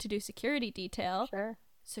dad to do security detail. Sure.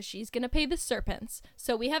 So she's going to pay the serpents.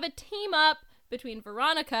 So we have a team up between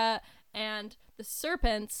Veronica and the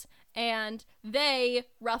serpents, and they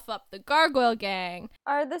rough up the Gargoyle gang.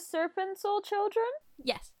 Are the serpents all children?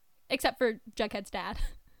 Yes, except for Jughead's dad.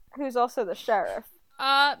 Who's also the sheriff.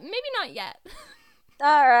 Maybe not yet.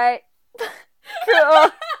 Alright. Cool.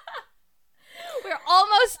 We're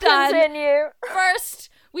almost done. Continue. First,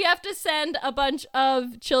 we have to send a bunch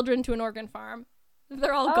of children to an organ farm.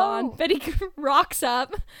 They're all gone. Oh. Betty rocks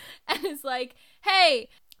up and is like, hey,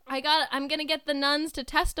 I'm gonna get the nuns to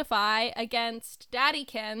testify against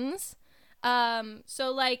Daddykins.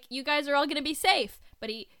 So like you guys are all gonna be safe.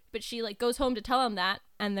 But she like goes home to tell them that,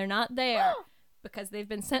 and they're not there because they've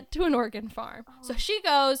been sent to an organ farm. So she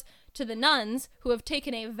goes to the nuns who have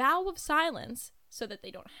taken a vow of silence so that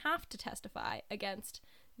they don't have to testify against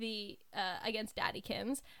against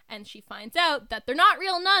Daddykins, and she finds out that they're not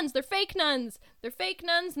real nuns, they're fake nuns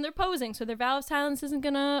and they're posing, so their vow of silence isn't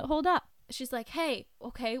gonna hold up. She's like, hey,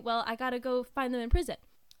 okay, well, I gotta go find them in prison.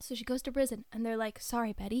 So she goes to prison and they're like,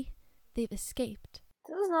 sorry, Betty, they've escaped,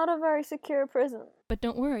 This is not a very secure prison. but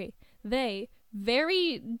don't worry, they,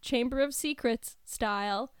 very Chamber of Secrets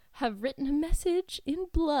style, have written a message in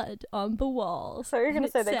blood on the walls. So you're gonna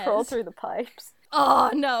And say it they crawl says- through the pipes?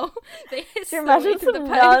 Oh no, they hiss Do you their way imagine through some the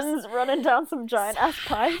pipes. nuns running down some giant ass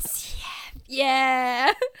pipes?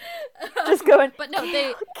 Yeah. Just going, But no,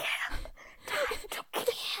 they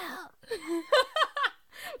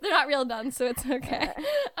they're not real nuns, so it's okay.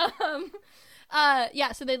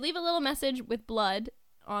 Yeah, so they leave a little message with blood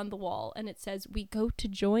on the wall, and it says, "We go to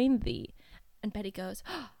join thee." And Betty goes,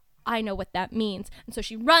 I know what that means. And so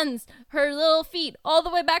she runs her little feet all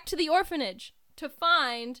the way back to the orphanage to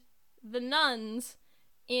find the nuns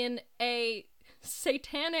in a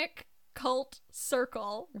satanic cult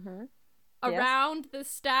circle around the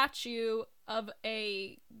statue of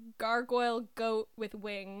a gargoyle goat with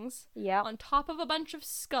wings yeah. on top of a bunch of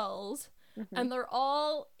skulls, and they're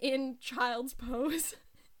all in child's pose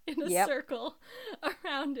in a Yep. circle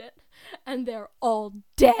around it, and they're all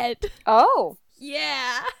dead. Oh,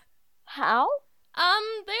 Yeah. how?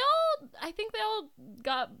 I think they all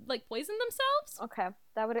got, like, poisoned themselves. Okay,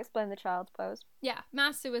 that would explain the child's pose. Yeah,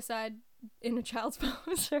 mass suicide in a child's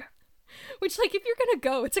pose. Sure. Which, like, if you're gonna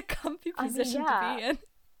go, it's a comfy I mean, position yeah. to be in.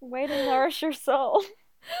 Way to nourish your soul.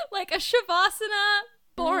 Like, a shavasana,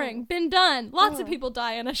 boring, been done. Lots of people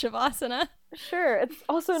die in a shavasana. Sure, it's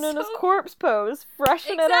also known as So- corpse pose.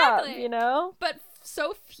 Freshen it up, Exactly. you know? But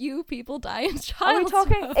so few people die in Are we child's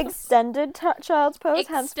talking pose. extended child's pose,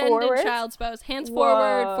 hands Extended forward? child's pose. Hands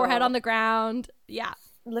forward, forehead Whoa. on the ground. Yeah.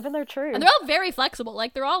 Living their truth. And they're all very flexible.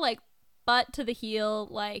 Like, they're all, like, butt to the heel,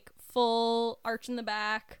 like, full arch in the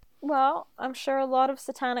back. Well, I'm sure a lot of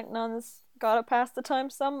satanic nuns got to pass the time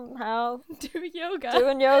somehow Do yoga.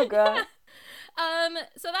 doing yoga.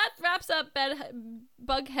 So that wraps up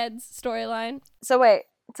Bughead's storyline. So wait,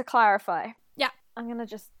 to clarify. Yeah. I'm gonna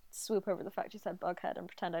just swoop over the fact you said Bughead and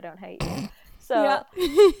pretend I don't hate you. So,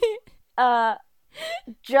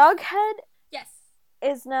 Jughead Yes.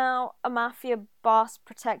 is now a mafia boss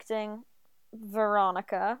protecting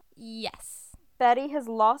Veronica. Yes. Betty has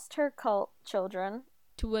lost her cult children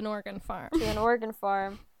To an organ farm to an organ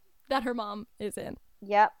farm. that her mom is in.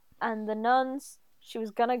 Yep. And the nuns she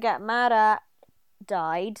was gonna get mad at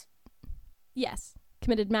died Yes.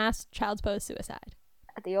 Committed mass child suppose suicide.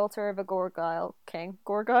 at the altar of a Gorgile king.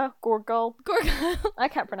 Gorgile? Gorgile? Gorgon. I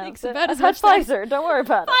can't pronounce Thanks it. about as I've had much Pfizer. Don't worry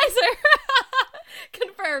about it. Pfizer.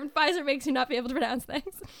 Confirmed. Pfizer makes you not be able to pronounce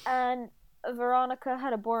things. And Veronica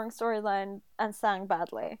had a boring storyline and sang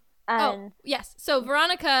badly. And Yes. So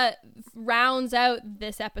Veronica rounds out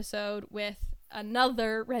this episode with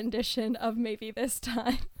another rendition of Maybe This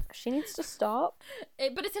Time. she needs to stop.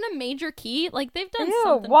 But it's in a major key. Like, they've done Ew,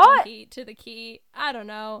 something what? funky to the key. I don't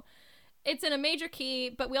know. It's in a major key,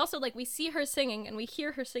 but we also, like, we see her singing and we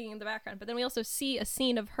hear her singing in the background, but then we also see a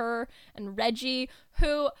scene of her and Reggie,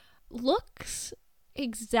 who looks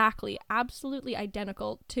exactly, absolutely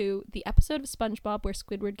identical to the episode of SpongeBob where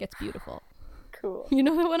Squidward gets beautiful. Cool. You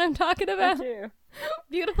know the one I'm talking I about? do.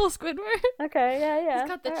 Beautiful Squidward. Okay, yeah. He's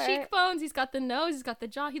got the All right. cheekbones, he's got the nose, he's got the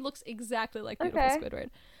jaw. He looks exactly like beautiful Okay. Squidward.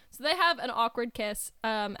 So they have an awkward kiss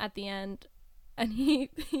at the end, and he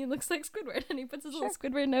looks like Squidward, and he puts his little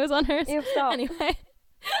Squidward nose on hers. You stop. Anyway.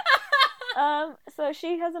 So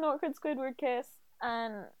she has an awkward Squidward kiss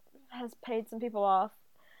and has paid some people off.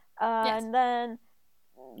 Yes. And then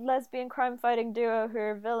lesbian crime fighting duo who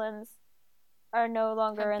are villains are no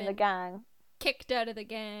longer Have in the been gang. Kicked out of the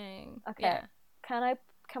gang. Okay. Yeah.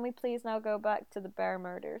 Can we please now go back to the bear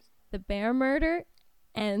murders? The bear murder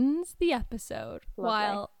ends the episode Lovely.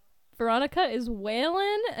 while Veronica is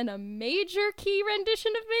wailing in a major key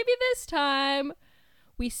rendition of Maybe This Time.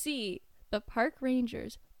 We see the park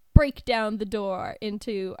rangers break down the door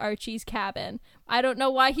into Archie's cabin. I don't know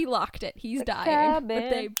why he locked it. He's dying. But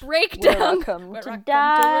they break down. Welcome to Welcome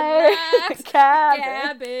die. relax. Cabin.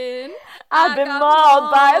 Cabin. I've I been got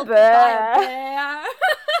mauled by a mauled bear. bear.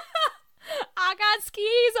 I got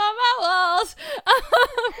skis on my walls.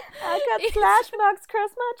 I got It's- slash marks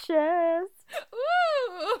across my chest.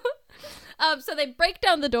 Woo! So they break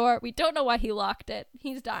down the door. We don't know why he locked it.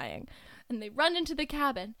 He's dying. And they run into the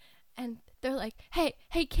cabin and they're like, hey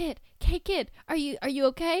kid, are you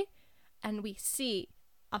okay? And we see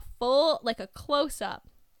a full, like a close-up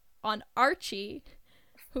on Archie,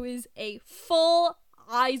 who is a full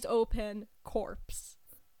eyes open corpse.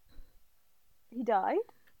 He died?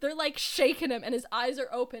 They're like shaking him and his eyes are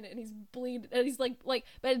open and he's bleeding and he's like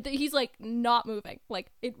but he's like not moving.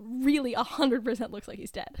 Like it really 100% looks like he's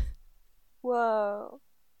dead. Whoa.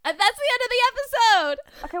 And that's the end of the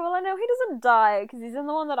episode. Okay, well, I know he doesn't die because he's in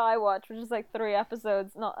the one that I watched, which is like 3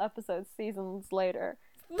 episodes, not episodes, seasons later.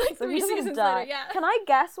 Like So 3 he doesn't seasons die. later, yeah. Can I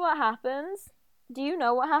guess what happens? Do you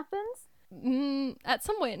know what happens? At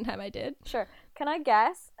some point in time I did. Sure. Can I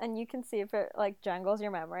guess? And you can see if it like jangles your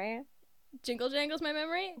memory. Jingle Jangles My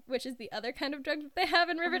Memory, which is the other kind of drug that they have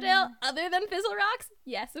in Riverdale, other than Fizzle Rocks.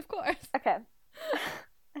 Yes, of course. Okay.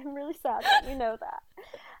 I'm really sad that you know that.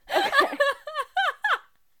 Okay.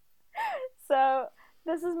 So,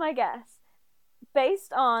 this is my guess.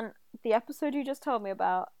 Based on the episode you just told me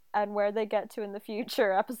about and where they get to in the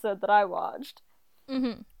future episode that I watched,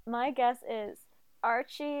 my guess is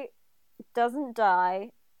Archie doesn't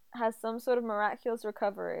die, has some sort of miraculous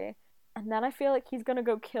recovery, and then I feel like he's gonna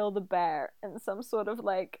go kill the bear in some sort of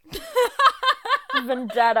like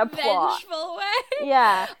vendetta plot. Vengeful way.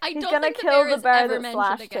 Yeah, I he's don't gonna think kill the is bear ever that mentioned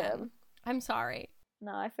slashed again. him. I'm sorry.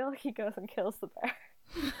 No, I feel like he goes and kills the bear,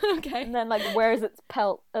 Okay. and then like wears its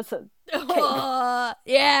pelt as a. Oh,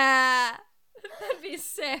 yeah. That'd be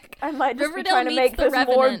sick. I might just Riverdale be trying to meets make the this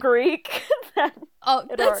more Revenant. Greek than Oh,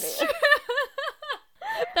 it already that's is. true.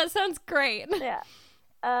 That sounds great. Yeah.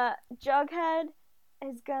 Jughead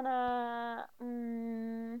is gonna.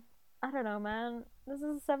 I don't know, man. This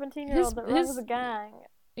is a 17-year-old that runs a gang.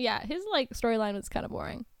 Yeah, his like storyline was kind of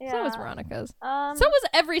boring. So was Yeah. Veronica's. So So was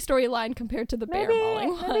every storyline compared to the bear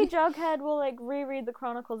mauling one. maybe Jughead will like reread the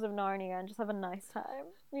Chronicles of Narnia and just have a nice time.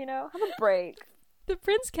 You know, have a break. The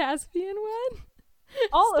Prince Caspian one.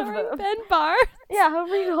 All of Starring them. Ben Barr. Yeah, he'll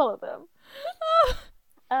read all of them.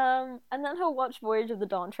 And then he'll watch Voyage of the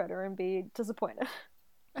Dawn Treader and be disappointed.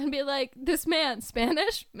 And be like, this man,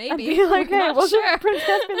 Spanish? Maybe. And be like, We're hey, not wasn't sure." Prince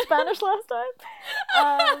Caspian Spanish last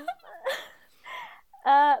time?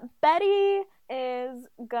 Betty is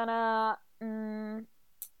gonna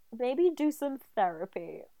maybe do some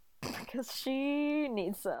therapy because she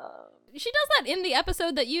needs some. She does that in the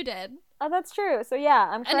episode that you did. Oh, that's true. So yeah,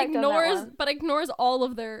 I'm And correct on that one. ignores all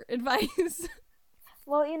of their advice.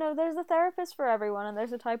 Well, you know, there's a therapist for everyone, and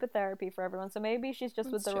there's a type of therapy for everyone. So maybe she's just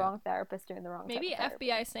with That's the true. wrong therapist doing the wrong Maybe type of therapy.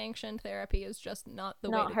 FBI sanctioned therapy is just not the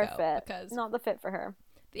way Not to her go fit. because Not the fit for her.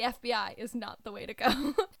 the FBI is not the way to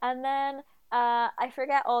go. And then I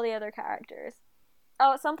forget all the other characters.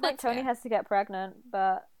 Oh, at some point That's Tony fair. has to get pregnant,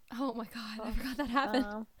 but Oh my god, I forgot that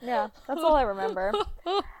happened. yeah, that's all I remember.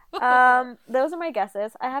 Those are my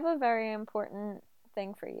guesses. I have a very important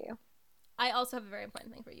thing for you. I also have a very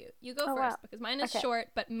important thing for you. You go Oh, first wow. because mine is Okay. short,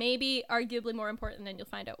 but maybe arguably more important, and you'll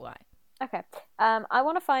find out why. Okay. I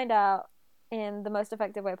want to find out in the most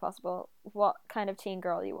effective way possible what kind of teen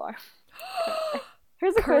girl you are.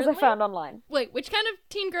 Here's a quiz I Currently? found online. Wait, which kind of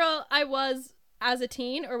teen girl I was as a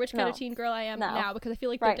teen, or which kind No. of teen girl I am No. now? Because I feel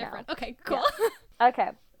like Right they're now. different. Okay, cool. Okay.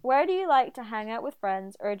 Where do you like to hang out with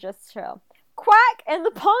friends or just chill? Quack in the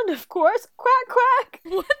pond, of course. Quack, quack.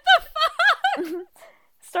 What the fuck?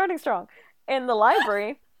 Starting strong. In the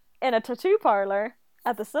library, in a tattoo parlor,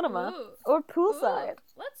 at the cinema, Ooh. or Ooh, poolside.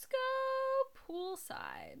 let's go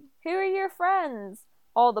poolside. Who are your friends?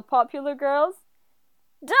 All the popular girls?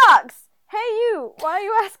 Ducks! Hey you! Why are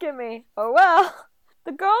you asking me? Oh well.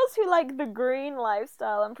 The girls who like the green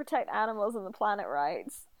lifestyle and protect animals and the planet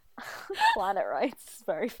rights. Planet rights is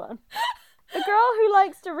very fun. The girl who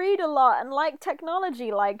likes to read a lot and like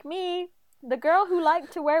technology like me. The girl who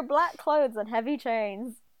liked to wear black clothes and heavy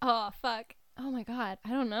chains. Oh, fuck. Oh my god, I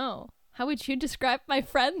don't know. How would you describe my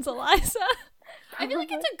friends, Eliza? I feel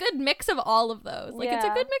like it's a good mix of all of those. Like, it's a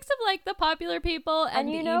Yeah. good mix of, like, the popular people and, And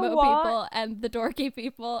the you know emo what? people and the dorky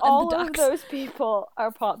people and All the of ducks. those people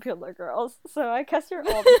are popular girls, so I guess you're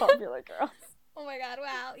all the popular girls. Oh my god,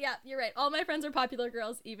 wow. Yeah, you're right. All my friends are popular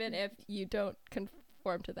girls, even if you don't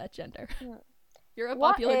conform to that gender. You're a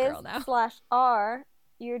popular girl now. What is / are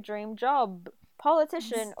your dream job?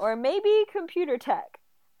 Politician or maybe computer tech?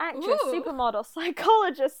 Actress, Ooh. supermodel,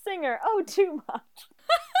 psychologist, singer. Oh, too much.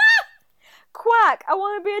 Quack! I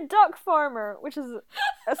want to be a duck farmer, which is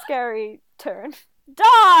a scary turn.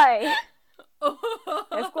 Die!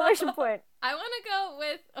 Exclamation point. I want to go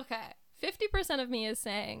with, okay, 50% of me is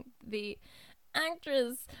saying the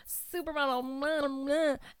actress,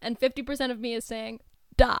 supermodel, and 50% of me is saying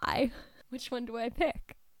die. Which one do I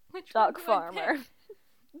pick? Which one Duck do I farmer.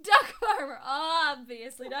 pick? Duck farmer,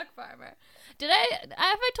 obviously duck farmer. Have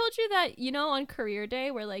I told you that, you know, on career day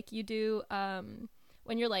where like you do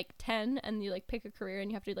when you're like 10 and you like pick a career and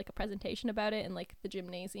you have to do like a presentation about it in like the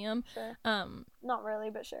gymnasium. Sure. Um Not really,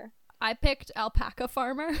 but sure. I picked alpaca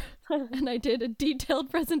farmer and I did a detailed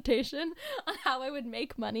presentation on how I would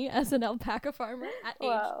make money as an alpaca farmer at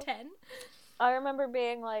Wow. age 10. I remember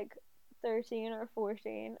being like 13 or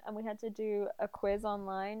 14 and we had to do a quiz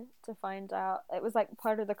online to find out. It was like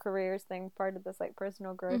part of the careers thing, part of this like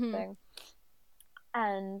personal growth Mhm. thing.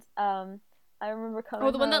 And I remember coming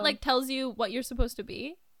Oh, the one that home- like tells you what you're supposed to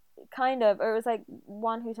be? kind of, or it was like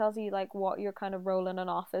one who tells you like what your kind of role in an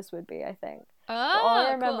office would be, I think. Oh, But all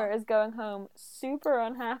I remember cool. is going home super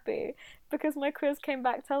unhappy because my quiz came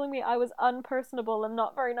back telling me I was unpersonable and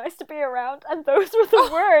not very nice to be around, and those were the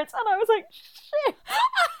words, and I was like, shit.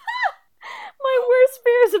 My worst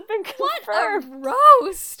fears have been What confirmed. a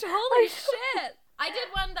roast! Holy shit! I did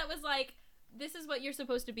one that was like, this is what you're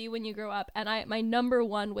supposed to be when you grow up, and my number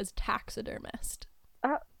one was taxidermist.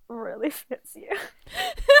 That really fits you.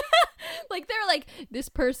 Like, they're like, this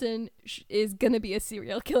person is gonna be a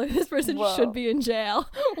serial killer. This person Whoa. should be in jail.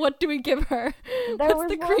 What do we give her? There What's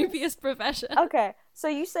was the once- creepiest profession? Okay, so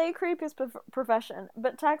you say creepiest profession,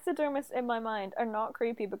 but taxidermists in my mind are not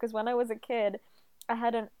creepy because when I was a kid, I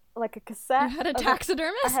had a cassette. You had a of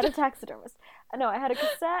taxidermist? I had a taxidermist. No, I had a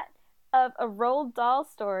cassette of a Roald Dahl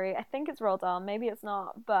story. I think it's Roald Dahl, maybe it's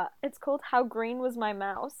not, but it's called How Green Was My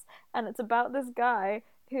Mouse, and it's about this guy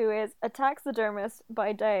who is a taxidermist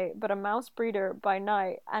by day, but a mouse breeder by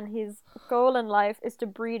night, and his goal in life is to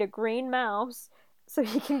breed a green mouse so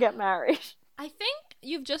he can get married. I think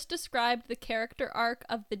you've just described the character arc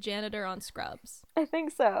of the janitor on Scrubs. I think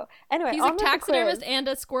so. Anyway, He's on a with the taxidermist quiz. and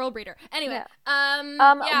a squirrel breeder. Anyway, Yeah.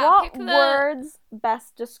 yeah, What pick the... words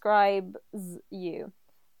best describes you?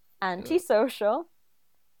 Antisocial,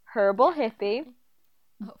 herbal hippie,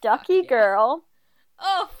 Oh, fuck ducky yeah. girl,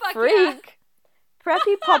 Oh, fuck yeah. freak,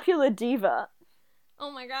 preppy popular diva.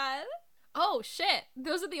 Oh my god. Oh, shit.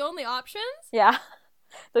 Those are the only options? Yeah.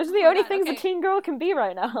 Those are the Oh my only God, things a okay. teen girl can be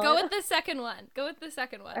right now. Go with the second one. Go with the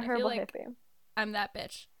second one. a I feel herbal like hippie. I'm that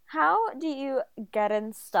bitch. How do you get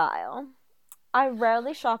in style? I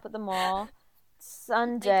rarely shop at the mall.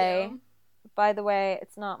 Sunday. do. By the way,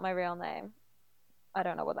 it's not my real name. I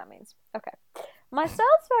don't know what that means. Okay. My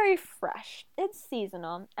style's very fresh. It's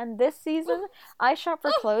seasonal. And this season, I shop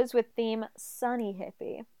for clothes with theme sunny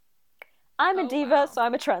hippie. I'm a Oh, diva, wow. so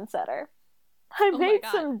I'm a trendsetter. I my made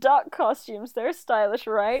God. some duck costumes. They're stylish,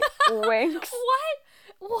 right? Winks.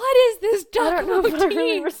 What is this I duck don't know, but I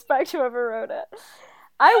really motif? respect whoever wrote it.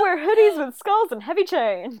 I wear hoodies with skulls and heavy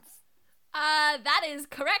chains. That is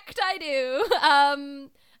correct. I do.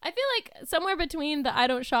 I feel like somewhere between the I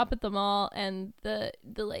don't shop at the mall and the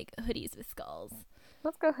like hoodies with skulls.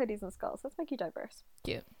 Let's go hoodies and skulls. Let's make you diverse.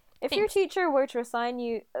 Cute. If your Thanks. teacher were to assign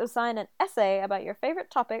an essay about your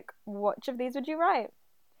favorite topic, which of these would you write?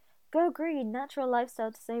 Go green, natural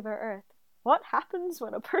lifestyle to save our earth. What happens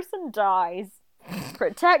when a person dies?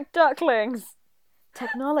 Protect ducklings.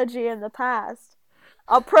 Technology in the past.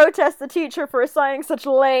 I'll protest the teacher for assigning such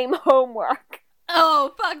lame homework.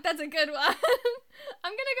 Oh, fuck, that's a good one.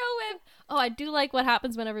 I'm gonna go with, I do like what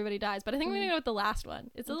happens when everybody dies, but I think I'm gonna go with the last one.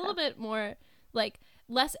 It's a little bit more, like,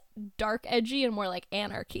 less dark edgy and more, like,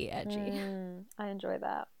 anarchy edgy. I enjoy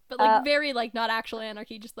that. But, like, very, like, not actual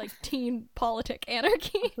anarchy, just, like, teen politic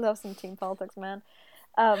anarchy. Love some team politics, man.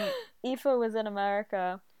 Aoife was in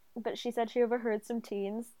America, but she said she overheard some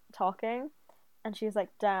teens talking, and she was like,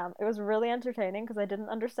 damn, it was really entertaining because I didn't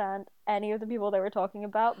understand any of the people they were talking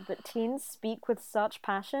about, but teens speak with such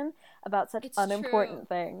passion about such It's unimportant true.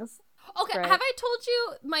 things. Okay, Right. have I told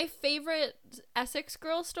you my favorite Essex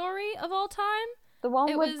girl story of all time? The one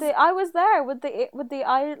It with was- the I was there with the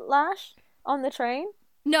eyelash on the train.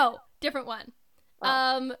 No, different one.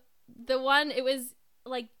 Oh. The one, it was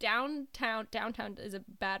like downtown is a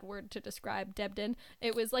bad word to describe Debden.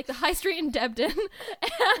 It was like the high street in Debden,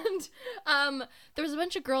 and there was a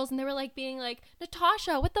bunch of girls, and they were like being like,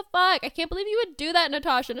 Natasha, what the fuck? I can't believe you would do that,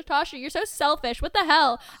 Natasha, you're so selfish, what the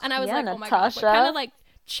hell? And I was Yeah, like, oh my god, what Natasha. kind of like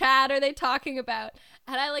chat are they talking about?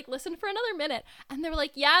 And I like listened for another minute, and they were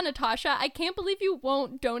like, yeah, Natasha, I can't believe you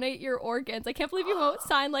won't donate your organs. I can't believe you won't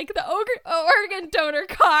sign like the organ donor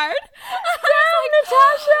card.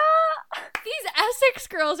 Natasha! These Essex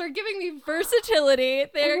girls are giving me versatility.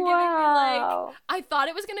 They're giving me Wow. like, I thought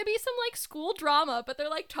it was gonna be some like school drama, but they're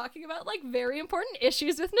like talking about like very important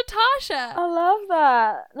issues with Natasha. I love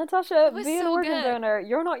that. Natasha, was be an so organ good. donor.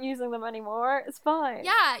 You're not using them anymore. It's fine.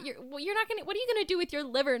 Yeah, you're not gonna. What are you gonna do with your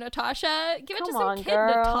liver, Natasha? Give it to Come some on, kid, girl.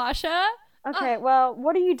 Natasha. Okay, well,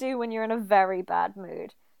 what do you do when you're in a very bad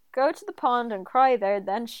mood? Go to the pond and cry there,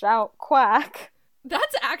 then shout, quack.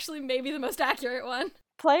 That's actually maybe the most accurate one.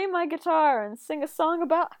 Play my guitar and sing a song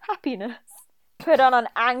about happiness. Put on an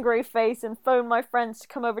angry face and phone my friends to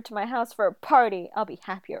come over to my house for a party. I'll be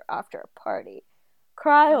happier after a party.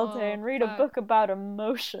 Cry all day Oh, and read a fuck. book about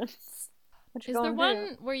emotions. What you Is there gonna do?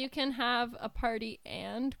 one where you can have a party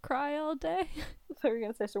and cry all day? So we're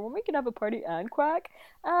gonna say, so when we can have a party and quack?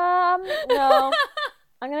 No.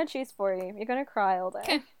 I'm gonna choose for you. You're gonna cry all day.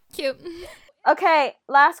 Okay, cute. Okay,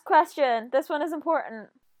 last question. This one is important.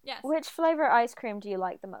 Yes. Which flavor ice cream do you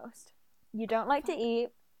like the most? You don't like to eat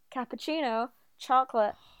cappuccino,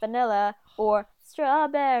 chocolate, vanilla, or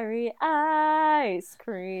strawberry ice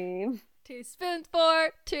cream. 2 spoons for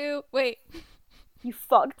 2. Wait. You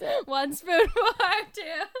fucked it. 1 spoon for 2.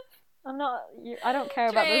 I don't care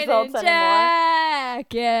about the Trading results anymore. I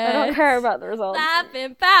jackets. don't care about the results. Laughing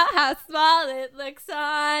about how small it looks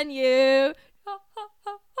on you.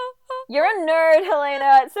 You're a nerd,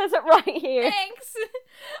 Helena. It says it right here. Thanks.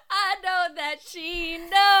 I know that she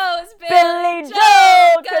knows Billy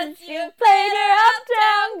Joel, 'cause you played her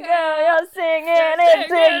uptown girl. You're singing it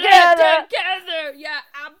together. Yeah,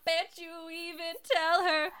 I bet you even tell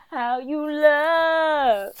her. How you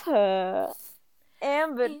love her.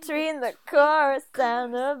 In between the chorus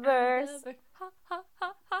and the verse.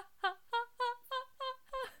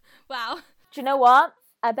 Wow. Do you know what?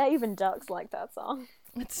 I bet even ducks like that song.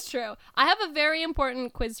 It's true. I have a very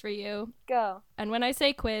important quiz for you. Go. And when I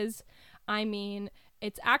say quiz, I mean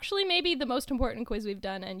it's actually maybe the most important quiz we've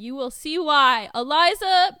done, and you will see why.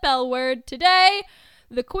 Eliza Bellward, today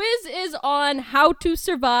the quiz is on how to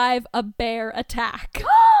survive a bear attack.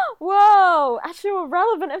 Whoa! Actual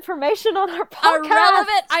relevant information on our podcast.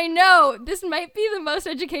 Irrelevant, I know. This might be the most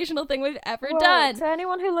educational thing we've ever Whoa, done. To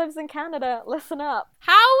anyone who lives in Canada, listen up.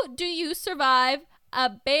 How do you survive a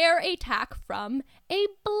bear attack from a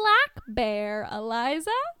black bear,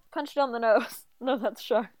 Eliza? Punch it on the nose. No, that's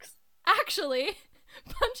sharks. Actually,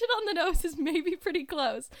 punch it on the nose is maybe pretty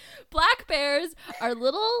close. Black bears are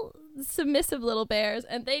little submissive little bears,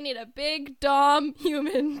 and they need a big dom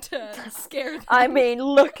human to scare them. I mean,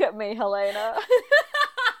 look at me, Helena.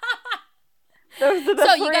 Those are the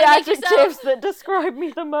So you three gotta make adjectives yourself- that describe me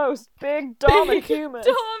the most. Big, dumb, and human.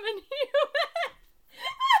 Dom and human.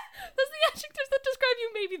 Those are the adjectives that describe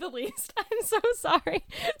you maybe the least. I'm so sorry.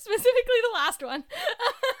 Specifically the last one.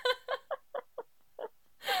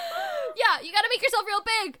 Yeah, you gotta make yourself real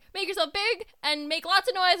big. Make yourself big and make lots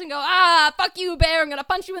of noise and go, ah, fuck you, bear. I'm gonna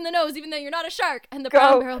punch you in the nose even though you're not a shark. And the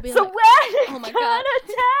brown bear will be so like, when oh my god.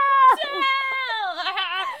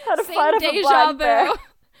 How to Same fight off a deja black bear. vu.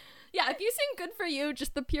 Yeah, if you sing Good For You,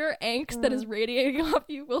 just the pure angst that is radiating off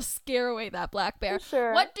you will scare away that black bear.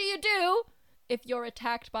 Sure. What do you do if you're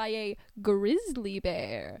attacked by a grizzly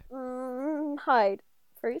bear? Hide.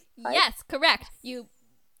 Freeze. Hide. Yes, correct. You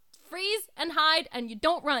freeze and hide, and you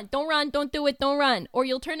don't run. Don't run. Don't do it. Don't run. Or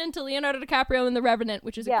you'll turn into Leonardo DiCaprio in The Revenant,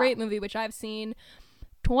 which is a great movie, which I've seen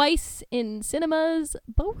twice in cinemas,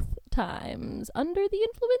 both times under the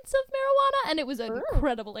influence of marijuana, and it was an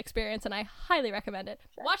incredible experience, and I highly recommend it.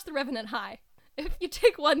 Sure. Watch The Revenant high. If you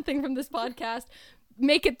take one thing from this podcast,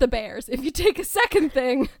 make it the bears. If you take a second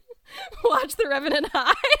thing, watch The Revenant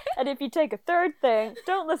high. And if you take a third thing,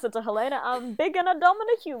 don't listen to Helena. I'm big and a dumb and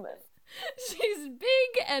a human. She's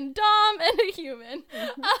big and dumb and a human.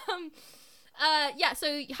 Yeah,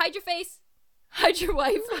 so hide your face, hide your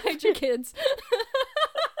wife, hide your kids.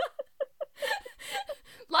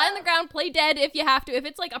 Lie on the ground, play dead if you have to. If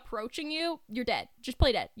it's like approaching you, you're dead. Just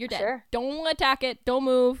play dead. You're dead. Sure. Don't attack it. Don't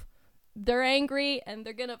move. They're angry and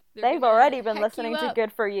they've already been listening to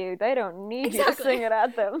Good For You. They don't need you to sing it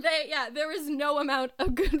at them. There is no amount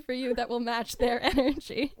of Good For You that will match their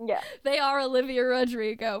energy. Yeah. They are Olivia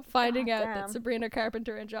Rodrigo finding out that Sabrina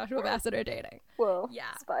Carpenter and Joshua Bassett are dating. Whoa.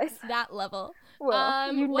 Yeah. Spice. That level.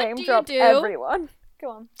 Well, you name dropped everyone. Go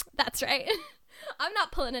on. That's right. I'm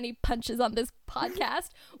not pulling any punches on this podcast.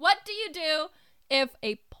 What do you do if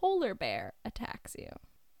a polar bear attacks you?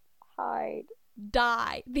 Hide. Die.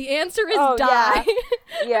 Die. The answer is die.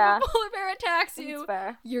 Yeah. If a polar bear attacks you,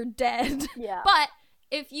 you're dead. Yeah. But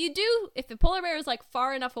if the polar bear is like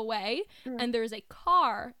far enough away and there's a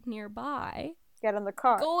car nearby, get in the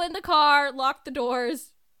car. Go in the car, lock the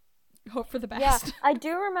doors, hope for the best. Yeah, I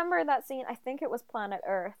do remember that scene. I think it was Planet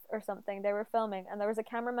Earth or something. They were filming and there was a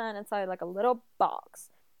cameraman inside like a little box.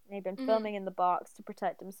 And he'd been filming in the box to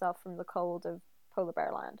protect himself from the cold of Polar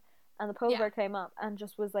Bear Land. And the polar bear came up and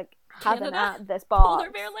just was like having at this box. Polar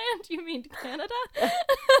Bear Land? You mean Canada? It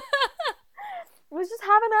was just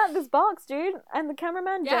having at this box, dude. And the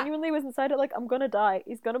cameraman genuinely was inside it like, I'm gonna die.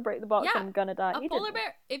 He's gonna break the box and I'm gonna die. A polar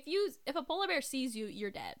bear, if a polar bear sees you, you're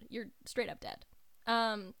dead. You're straight up dead.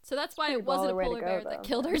 So that's why it wasn't a polar bear that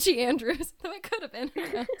killed Archie Andrews. Though it could have been.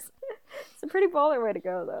 Who knows? It's a pretty baller way to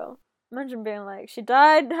go, though. Imagine being like, she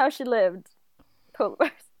died how she lived. Polar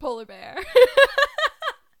bears. Polar bear.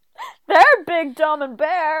 They're big, dumb, and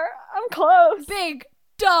bear. I'm close. Big,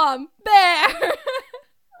 dumb, bear.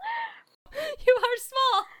 You are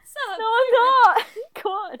small. So no, I'm not.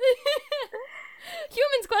 Come on.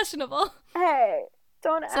 Humans questionable. Hey,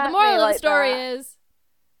 don't act So the moral of the story that. is...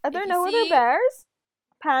 Are there no other bears?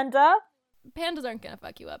 Panda? Pandas aren't gonna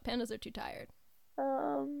fuck you up. Pandas are too tired.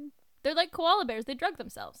 They're like koala bears. They drug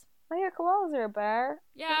themselves. Oh yeah, koalas are a bear.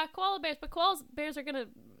 Yeah, koala bears. But bears are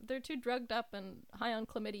they're too drugged up and high on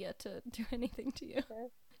chlamydia to do anything to you. Okay.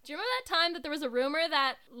 Do you remember that time that there was a rumor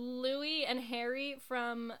that Louis and Harry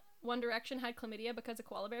from One Direction had chlamydia because a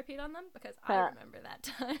koala bear peed on them? Because I remember that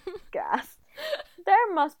time. Gas.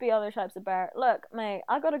 There must be other types of bear. Look, mate,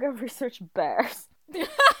 I gotta go research bears.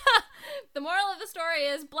 The moral of the story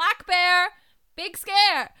is black bear, big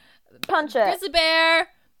scare. Punch it. Grizzly bear,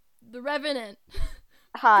 the Revenant.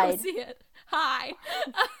 Hide. Go see it. Hi.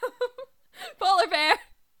 Polar bear.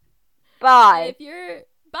 Bye. If you're...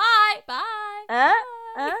 Bye. Bye.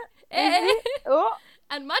 Oh.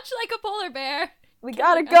 And much like a polar bear... We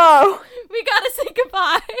gotta go. We gotta say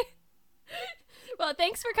goodbye. Well,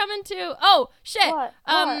 thanks for coming to... Oh, shit.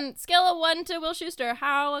 What? Scale of 1 to Will Schuester.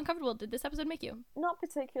 How uncomfortable did this episode make you? Not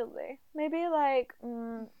particularly. Maybe like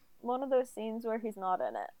one of those scenes where he's not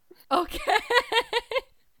in it. Okay.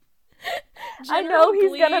 I know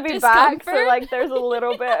he's gonna be back, so like there's a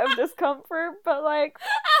little bit of discomfort, but like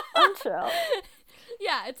I'm chill.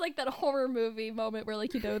 Yeah, it's like that horror movie moment where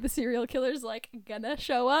like the serial killer's like gonna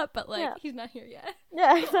show up, but like he's not here yet.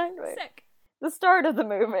 Yeah, exactly. Sick. The start of the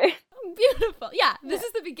movie. Beautiful. Yeah, this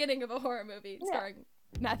is the beginning of a horror movie starring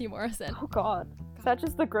Matthew Morrison. Oh god. Is that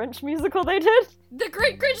just the Grinch musical they did? The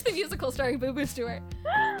Great Grinch the musical starring Boo Boo Stewart.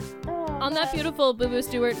 On that beautiful Boo Boo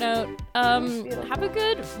Stewart note, have a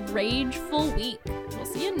good rageful week. We'll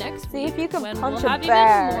see you next week. See if you can when punch we'll a have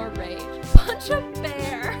bear. even more rage. Punch a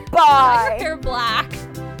bear. Bye. Dye her hair black.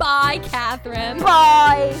 Bye, Catherine.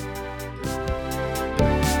 Bye.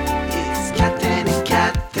 It's Catherine and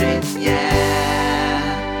Catherine, yeah.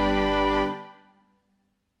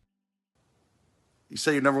 You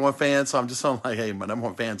say you're number one fan, so I'm just like, hey, my number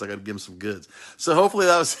one fans, I got to give them some goods. So hopefully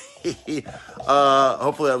that was,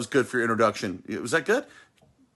 good for your introduction. Was that good?